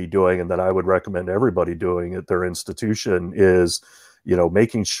need to be doing and that I would recommend everybody doing at their institution is,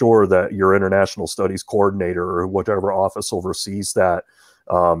 making sure that your international studies coordinator or whatever office oversees that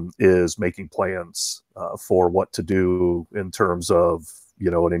is making plans for what to do in terms of,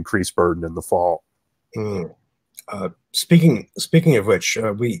 an increased burden in the fall. Speaking of which,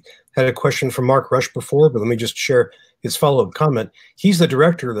 we had a question from Mark Rush before, but let me just share his follow-up comment. He's the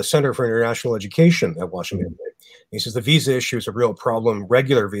director of the Center for International Education at Washington State. He says the visa issue is a real problem.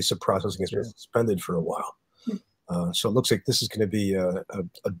 Regular visa processing has been suspended for a while. So it looks like this is going to be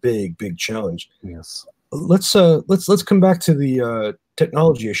a big challenge. Yes. Let's come back to the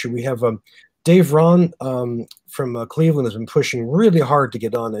technology issue. We have Dave Ron from Cleveland has been pushing really hard to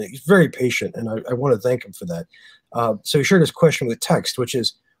get on, and he's very patient, and I want to thank him for that. So he shared his question with text, which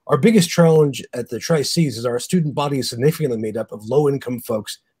is, our biggest challenge at the Tri-Cs is our student body is significantly made up of low-income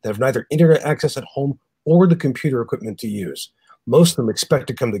folks that have neither internet access at home or the computer equipment to use. Most of them expect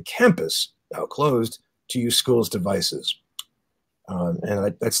to come to campus, now closed, to use school's devices.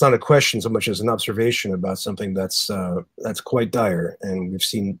 That's not a question so much as an observation about something that's quite dire, and we've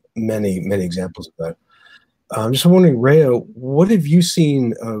seen many examples of that. I'm just wondering, Rhea, what have you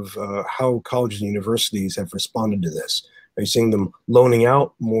seen of how colleges and universities have responded to this? Are you seeing them loaning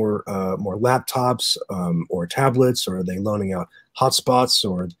out more laptops or tablets, or are they loaning out hotspots,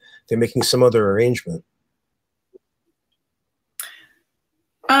 or are they making some other arrangement?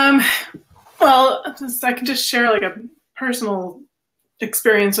 Well, I can just share like a personal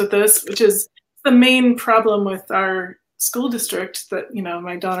experience with this, which is the main problem with our school district that, you know,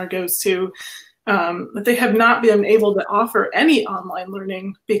 my daughter goes to, that they have not been able to offer any online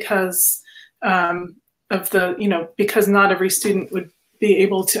learning because of the, you know, because not every student would be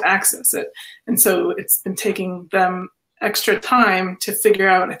able to access it. And so it's been taking them extra time to figure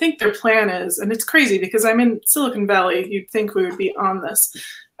out. I think their plan is, and it's crazy because I'm in Silicon Valley, you'd think we would be on this,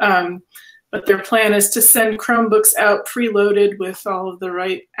 but their plan is to send Chromebooks out preloaded with all of the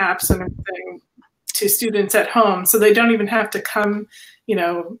right apps and everything to students at home. So they don't even have to come, you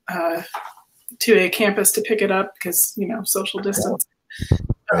know, to a campus to pick it up because, you know, social distance.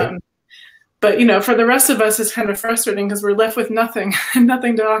 But, you know, for the rest of us, it's kind of frustrating because we're left with nothing,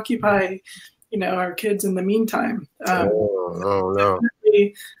 nothing to occupy, you know, our kids in the meantime. No.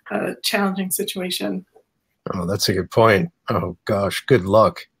 Definitely a challenging situation. Oh, that's a good point. Oh, gosh, good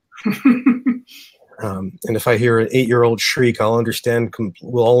luck. And if I hear an 8-year-old shriek, I'll understand.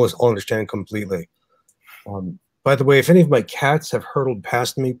 We'll always understand completely. By the way, if any of my cats have hurtled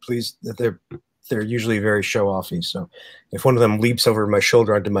past me, please, they're usually very show-offy. So if one of them leaps over my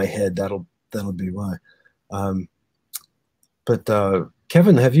shoulder onto my head, that'll be why. But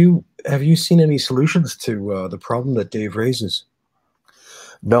Kevin, have you seen any solutions to the problem that Dave raises?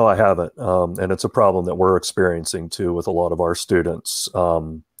 No, I haven't. And it's a problem that we're experiencing too with a lot of our students.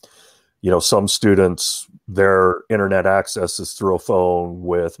 You know, some students, their internet access is through a phone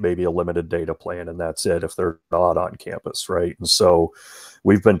with maybe a limited data plan, and that's it if they're not on campus, right? And so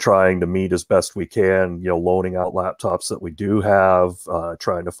we've been trying to meet as best we can, you know, loaning out laptops that we do have,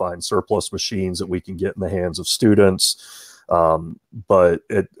 trying to find surplus machines that we can get in the hands of students. But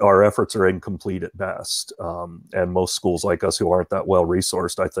our efforts are incomplete at best. And most schools like us who aren't that well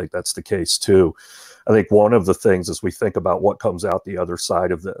resourced, I think that's the case too. I think one of the things as we think about what comes out the other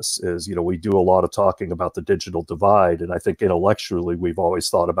side of this is, you know, we do a lot of talking about the digital divide. And I think intellectually we've always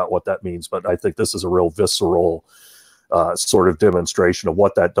thought about what that means. But I think this is a real visceral sort of demonstration of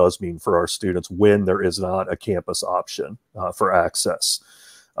what that does mean for our students when there is not a campus option for access.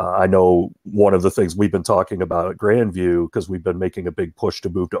 I know one of the things we've been talking about at Grandview, because we've been making a big push to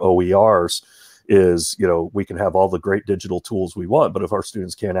move to OERs, is, you know, we can have all the great digital tools we want, but if our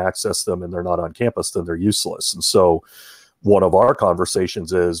students can't access them and they're not on campus, then they're useless. And so one of our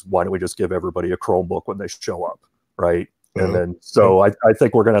conversations is, why don't we just give everybody a Chromebook when they show up, right? And then, so I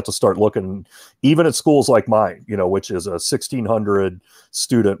think we're going to have to start looking even at schools like mine, you know, which is a 1,600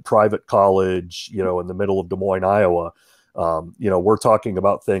 student private college, you know, in the middle of Des Moines, Iowa. You know, we're talking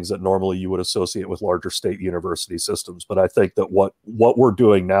about things that normally you would associate with larger state university systems. But I think that what we're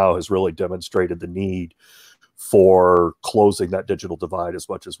doing now has really demonstrated the need for closing that digital divide as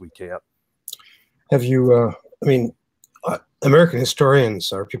much as we can. Have you, I mean, American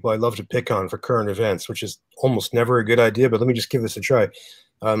historians are people I love to pick on for current events, which is almost never a good idea, but let me just give this a try.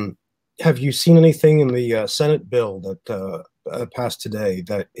 Have you seen anything in the Senate bill that passed today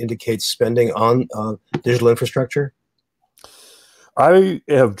that indicates spending on digital infrastructure? I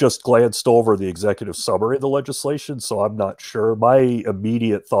have just glanced over the executive summary of the legislation, so I'm not sure. My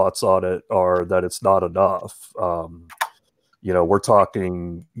immediate thoughts on it are that it's not enough. You know, we're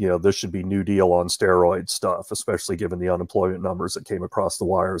talking, you know, this should be New Deal on steroid stuff, especially given the unemployment numbers that came across the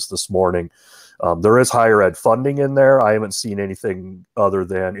wires this morning. There is higher ed funding in there. I haven't seen anything other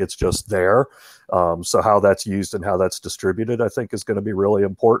than it's just there. So how that's used and how that's distributed, I think, is going to be really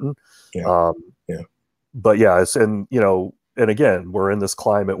important. Yeah. But yeah, it's, and, you know, and again, we're in this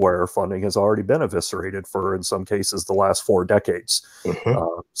climate where funding has already been eviscerated for, in some cases, the last 4 decades.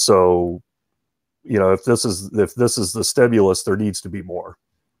 So, you know, if this is the stimulus, there needs to be more.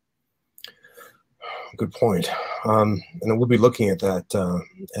 Good point. And we'll be looking at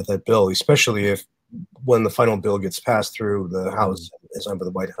that bill, especially if when the final bill gets passed through the House and signed by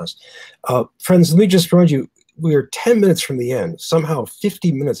the White House. Friends, let me just remind you, we are 10 minutes from the end. Somehow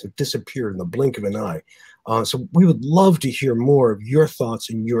 50 minutes have disappeared in the blink of an eye. So we would love to hear more of your thoughts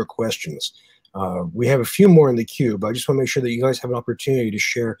and your questions. We have a few more in the queue, but I just want to make sure that you guys have an opportunity to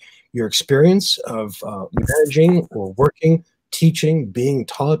share your experience of managing or working, teaching, being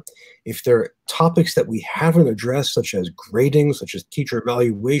taught. If there are topics that we haven't addressed, such as grading, such as teacher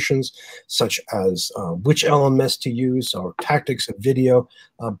evaluations, such as which LMS to use, or tactics of video,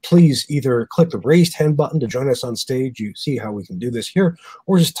 please either click the raised hand button to join us on stage. You see how we can do this here,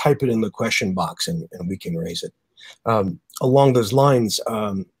 or just type it in the question box and we can raise it. Along those lines,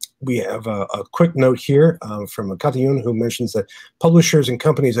 we have a quick note here from Katayun, who mentions that publishers and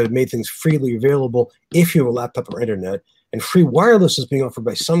companies that have made things freely available if you have a laptop or internet, and free wireless is being offered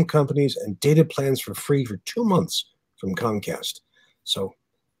by some companies, and data plans for free for 2 months from Comcast. So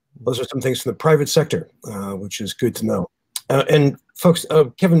those are some things from the private sector, which is good to know. And folks,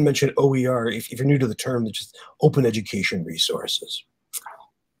 Kevin mentioned OER. If you're new to the term, it's just open education resources.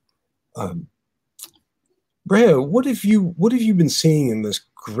 Brea, what have you been seeing in this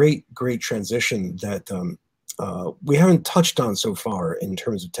great transition that we haven't touched on so far in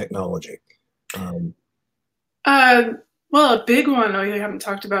terms of technology? Well, a big one we haven't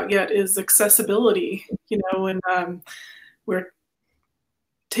talked about yet is accessibility. You know, and we're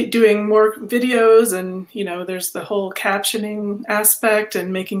doing more videos, and there's the whole captioning aspect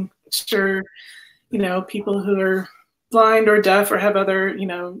and making sure people who are blind or deaf or have other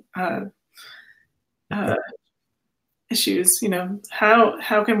issues.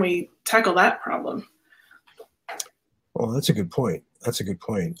 How can we tackle that problem? Well, that's a good point.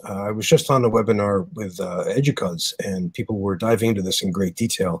 I was just on a webinar with Educause, and people were diving into this in great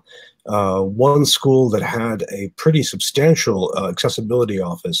detail. One school that had a pretty substantial accessibility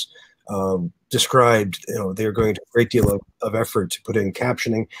office described, they're going to a great deal of effort to put in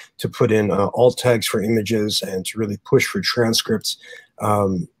captioning, to put in alt tags for images, and to really push for transcripts.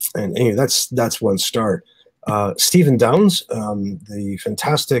 And anyway, that's one start. Stephen Downs, the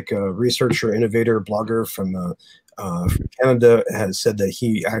fantastic researcher, innovator, blogger from Canada, has said that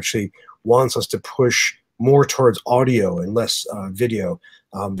he actually wants us to push more towards audio and less video,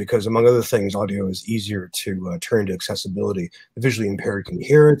 because among other things, audio is easier to turn into accessibility. The visually impaired can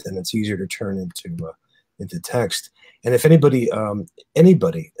hear it, and it's easier to turn into text. And if anybody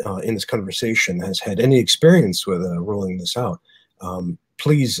in this conversation has had any experience with rolling this out,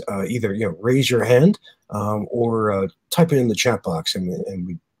 please either raise your hand or type it in the chat box,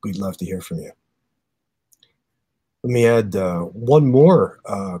 and we'd love to hear from you. Let me add one more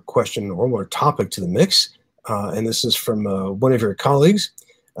question or one more topic to the mix, and this is from one of your colleagues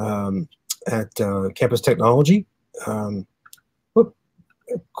at Campus Technology.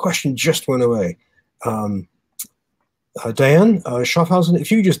 Question just went away. Diane Schaffhausen,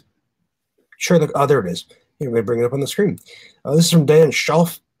 if you just share the, there it is. Here, let me bring it up on the screen. This is from Diane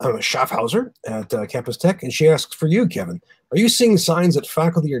Schaffhauser at Campus Tech, and she asks for you, Kevin. Are you seeing signs that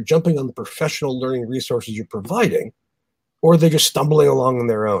faculty are jumping on the professional learning resources you're providing, or are they just stumbling along on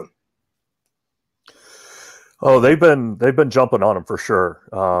their own? Oh, they've been jumping on them for sure.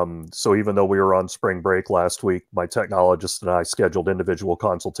 So even though we were on spring break last week, my technologist and I scheduled individual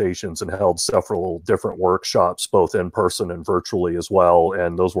consultations and held several different workshops, both in person and virtually as well.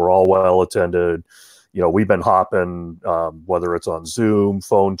 And those were all well attended. We've been hopping, whether it's on Zoom,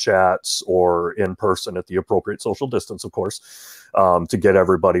 phone chats, or in person at the appropriate social distance, of course, to get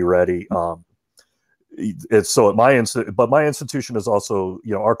everybody ready. It's so at but my institution is also,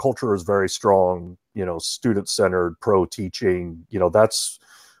 our culture is very strong, student-centered, pro-teaching,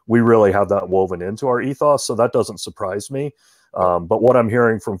 we really have that woven into our ethos. So that doesn't surprise me. But what I'm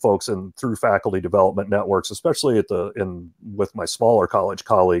hearing from folks through faculty development networks, especially with my smaller college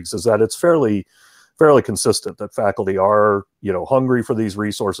colleagues, is that it's fairly consistent that faculty are, hungry for these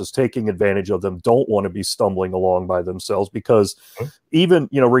resources, taking advantage of them, don't want to be stumbling along by themselves, because even,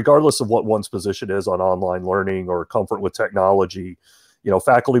 regardless of what one's position is on online learning or comfort with technology,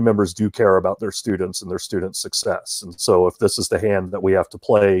 faculty members do care about their students and their students' success. And so if this is the hand that we have to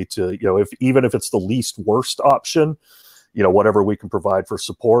play to, even if it's the least worst option, whatever we can provide for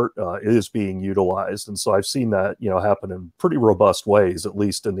support is being utilized. And so I've seen that, happen in pretty robust ways, at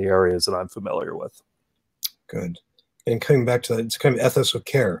least in the areas that I'm familiar with. Good. And coming back to that, it's kind of ethos of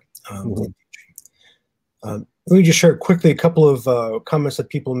care. Let me just share quickly a couple of comments that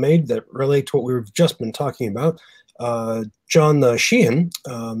people made that relate to what we've just been talking about. John Sheehan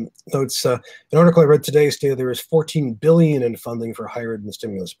notes, an article I read today stated there is $14 billion in funding for higher ed in the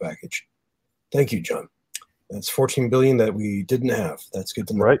stimulus package. Thank you, John. That's $14 billion that we didn't have. That's good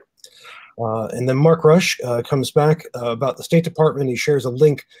to know. Right. And then Mark Rush comes back about the State Department. He shares a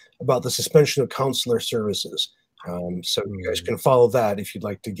link about the suspension of consular services. So you guys can follow that if you'd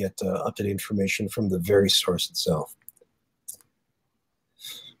like to get up-to-date information from the very source itself.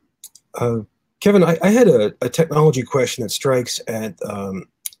 Kevin, I had a technology question that strikes at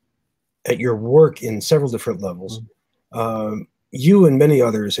your work in several different levels. You and many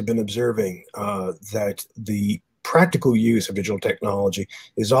others have been observing that the practical use of digital technology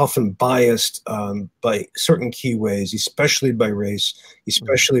is often biased by certain key ways, especially by race,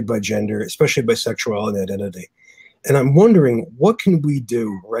 especially by gender, especially by sexuality and identity. And I'm wondering, what can we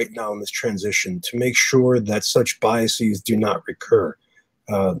do right now in this transition to make sure that such biases do not recur?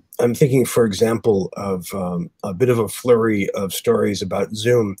 I'm thinking, for example, of a bit of a flurry of stories about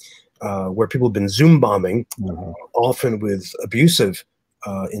Zoom, where people have been Zoom bombing, often with abusive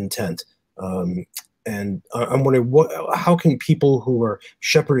intent. And I'm wondering, how can people who are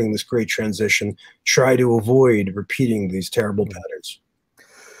shepherding this great transition try to avoid repeating these terrible patterns?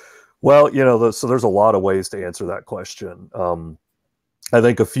 Well, you know, so there's a lot of ways to answer that question. I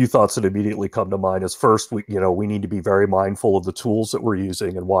think a few thoughts that immediately come to mind is, first, we need to be very mindful of the tools that we're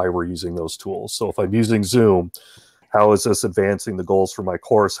using and why we're using those tools. So if I'm using Zoom, how is this advancing the goals for my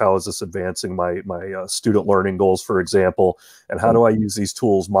course? How is this advancing my student learning goals, for example? And how do I use these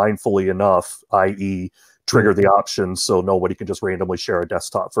tools mindfully enough, i.e. trigger the options so nobody can just randomly share a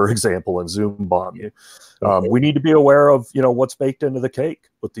desktop, for example, and Zoom bomb you? We need to be aware of, what's baked into the cake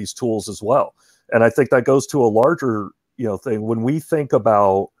with these tools as well. And I think that goes to a larger, thing. When we think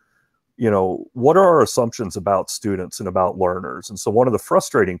about, what are our assumptions about students and about learners? And so one of the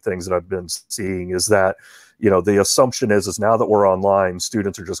frustrating things that I've been seeing is that, the assumption is now that we're online,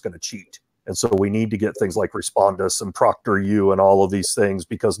 students are just going to cheat. And so we need to get things like Respondus and ProctorU and all of these things,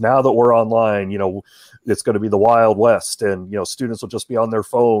 because now that we're online, it's going to be the Wild West, and, students will just be on their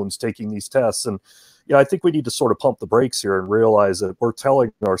phones taking these tests. And, I think we need to sort of pump the brakes here and realize that we're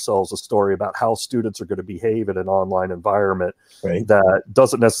telling ourselves a story about how students are going to behave in an online environment that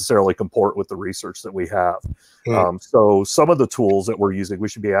doesn't necessarily comport with the research that we have. So some of the tools that we're using, we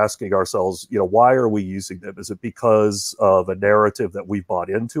should be asking ourselves, why are we using them? Is it because of a narrative that we've bought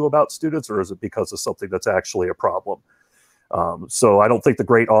into about students, or is it because of something that's actually a problem? So I don't think the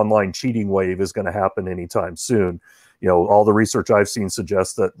great online cheating wave is going to happen anytime soon. All the research I've seen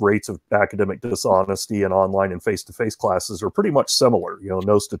suggests that rates of academic dishonesty in online and face-to-face classes are pretty much similar,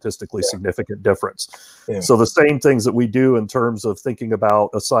 no statistically significant difference. So the same things that we do in terms of thinking about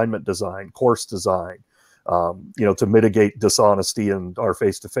assignment design, course design, to mitigate dishonesty in our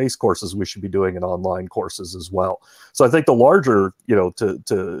face-to-face courses, we should be doing in online courses as well. So I think the larger,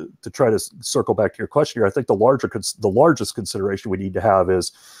 to try to circle back to your question here, I think the largest consideration we need to have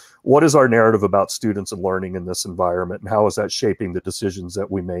is, what is our narrative about students and learning in this environment, and how is that shaping the decisions that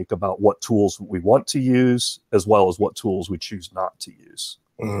we make about what tools we want to use, as well as what tools we choose not to use?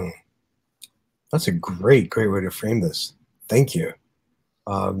 That's a great way to frame this. Thank you.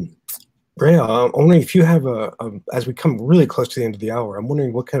 Rhea, I'm wondering if you have as we come really close to the end of the hour, I'm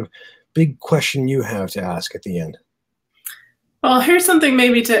wondering what kind of big question you have to ask at the end. Well, here's something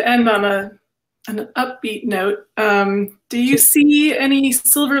maybe to end on an upbeat note. Do you see any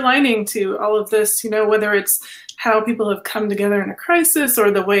silver lining to all of this, whether it's how people have come together in a crisis,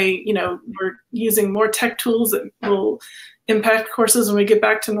 or the way, we're using more tech tools that will impact courses when we get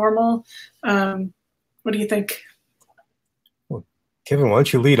back to normal? What do you think? Well, Kevin, why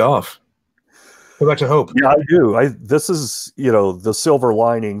don't you lead off? What about your hope? Yeah, I do. This is, the silver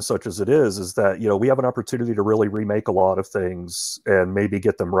lining, such as it is that, we have an opportunity to really remake a lot of things and maybe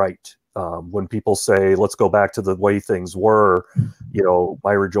get them right. When people say, let's go back to the way things were,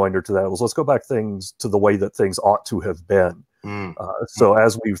 my rejoinder to that was, let's go back to the way that things ought to have been. So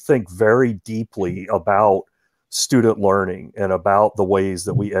as we think very deeply about student learning and about the ways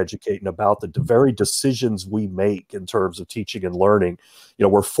that we educate and about the very decisions we make in terms of teaching and learning,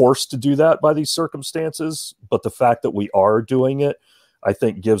 we're forced to do that by these circumstances, but the fact that we are doing it, I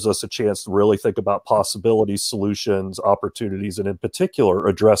think, gives us a chance to really think about possibilities, solutions, opportunities, and in particular,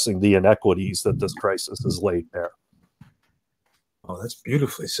 addressing the inequities that this crisis has laid bare. Oh, that's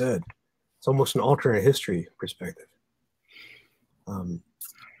beautifully said. It's almost an alternate history perspective.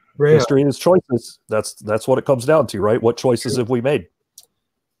 Rhea, history is choices. That's what it comes down to, right? What choices have we made?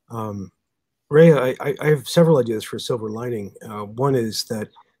 Rhea, I have several ideas for silver lining. One is that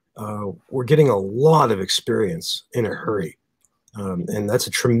we're getting a lot of experience in a hurry. And that's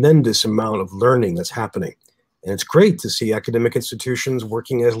a tremendous amount of learning that's happening. And it's great to see academic institutions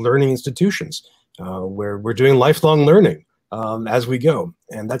working as learning institutions, where we're doing lifelong learning as we go.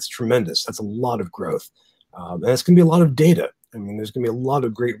 And that's tremendous. That's a lot of growth. And it's going to be a lot of data. I mean, there's going to be a lot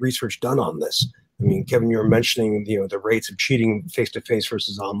of great research done on this. I mean, Kevin, you were mentioning, the rates of cheating face-to-face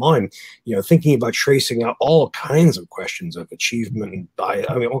versus online, thinking about tracing out all kinds of questions of achievement and bias,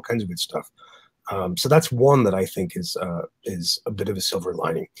 I mean, all kinds of good stuff. So that's one that I think is a bit of a silver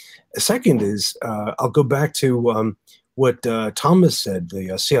lining. A second is, I'll go back to what Thomas said,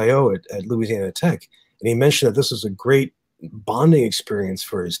 the CIO at Louisiana Tech, and he mentioned that this is a great bonding experience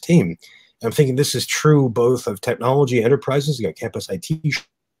for his team. And I'm thinking this is true both of technology enterprises, you got Campus IT.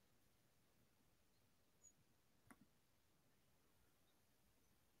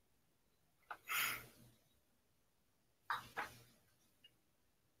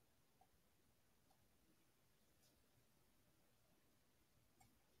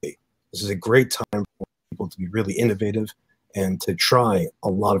 This is a great time for people to be really innovative and to try a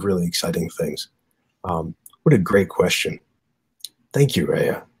lot of really exciting things. What a great question. Thank you,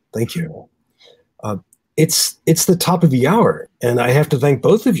 Rhea. Thank you. It's the top of the hour, and I have to thank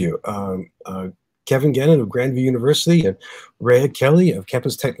both of you, Kevin Gannon of Grandview University and Rhea Kelly of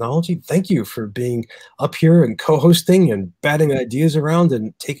Campus Technology. Thank you for being up here and co-hosting and batting ideas around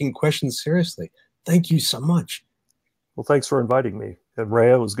and taking questions seriously. Thank you so much. Well, thanks for inviting me. And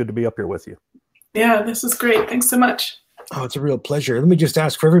Rhea, it was good to be up here with you. Yeah, this was great. Thanks so much. Oh, it's a real pleasure. Let me just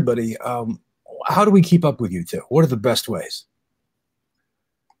ask for everybody, how do we keep up with you two? What are the best ways?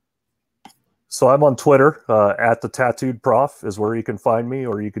 So I'm on Twitter, at the Tattooed Prof is where you can find me,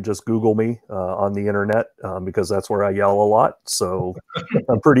 or you could just Google me on the internet because that's where I yell a lot. So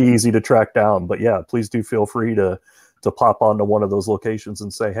I'm pretty easy to track down. But yeah, please do feel free to pop onto one of those locations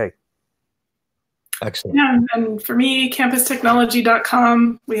and say, hey. Excellent. Yeah, and for me,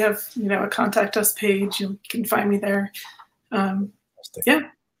 campustechnology.com, we have, a contact us page. You can find me there. Yeah,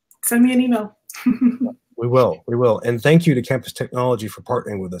 send me an email. We will. And thank you to Campus Technology for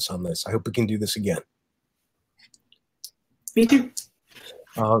partnering with us on this. I hope we can do this again. Me too.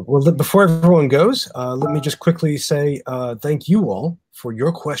 Well, before everyone goes, let me just quickly say thank you all for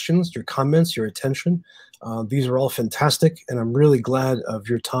your questions, your comments, your attention. These are all fantastic, and I'm really glad of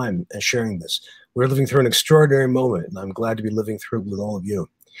your time and sharing this. We're living through an extraordinary moment, and I'm glad to be living through it with all of you.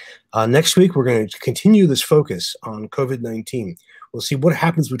 Next week, we're going to continue this focus on COVID-19. We'll see what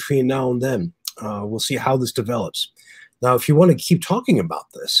happens between now and then. We'll see how this develops. Now, if you want to keep talking about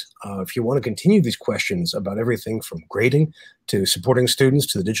this, if you want to continue these questions about everything from grading to supporting students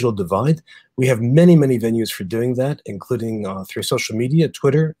to the digital divide, we have many, many venues for doing that, including through social media,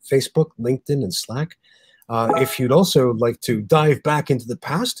 Twitter, Facebook, LinkedIn, and Slack. If you'd also like to dive back into the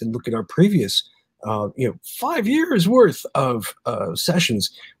past and look at our previous 5 years worth of sessions,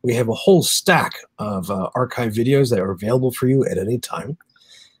 we have a whole stack of archive videos that are available for you at any time.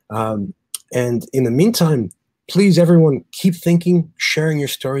 And in the meantime, please, everyone, keep thinking, sharing your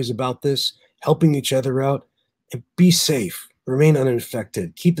stories about this, helping each other out, and be safe. Remain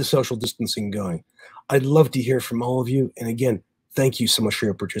uninfected. Keep the social distancing going. I'd love to hear from all of you. And again, thank you so much for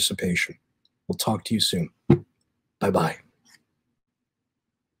your participation. We'll talk to you soon. Bye-bye.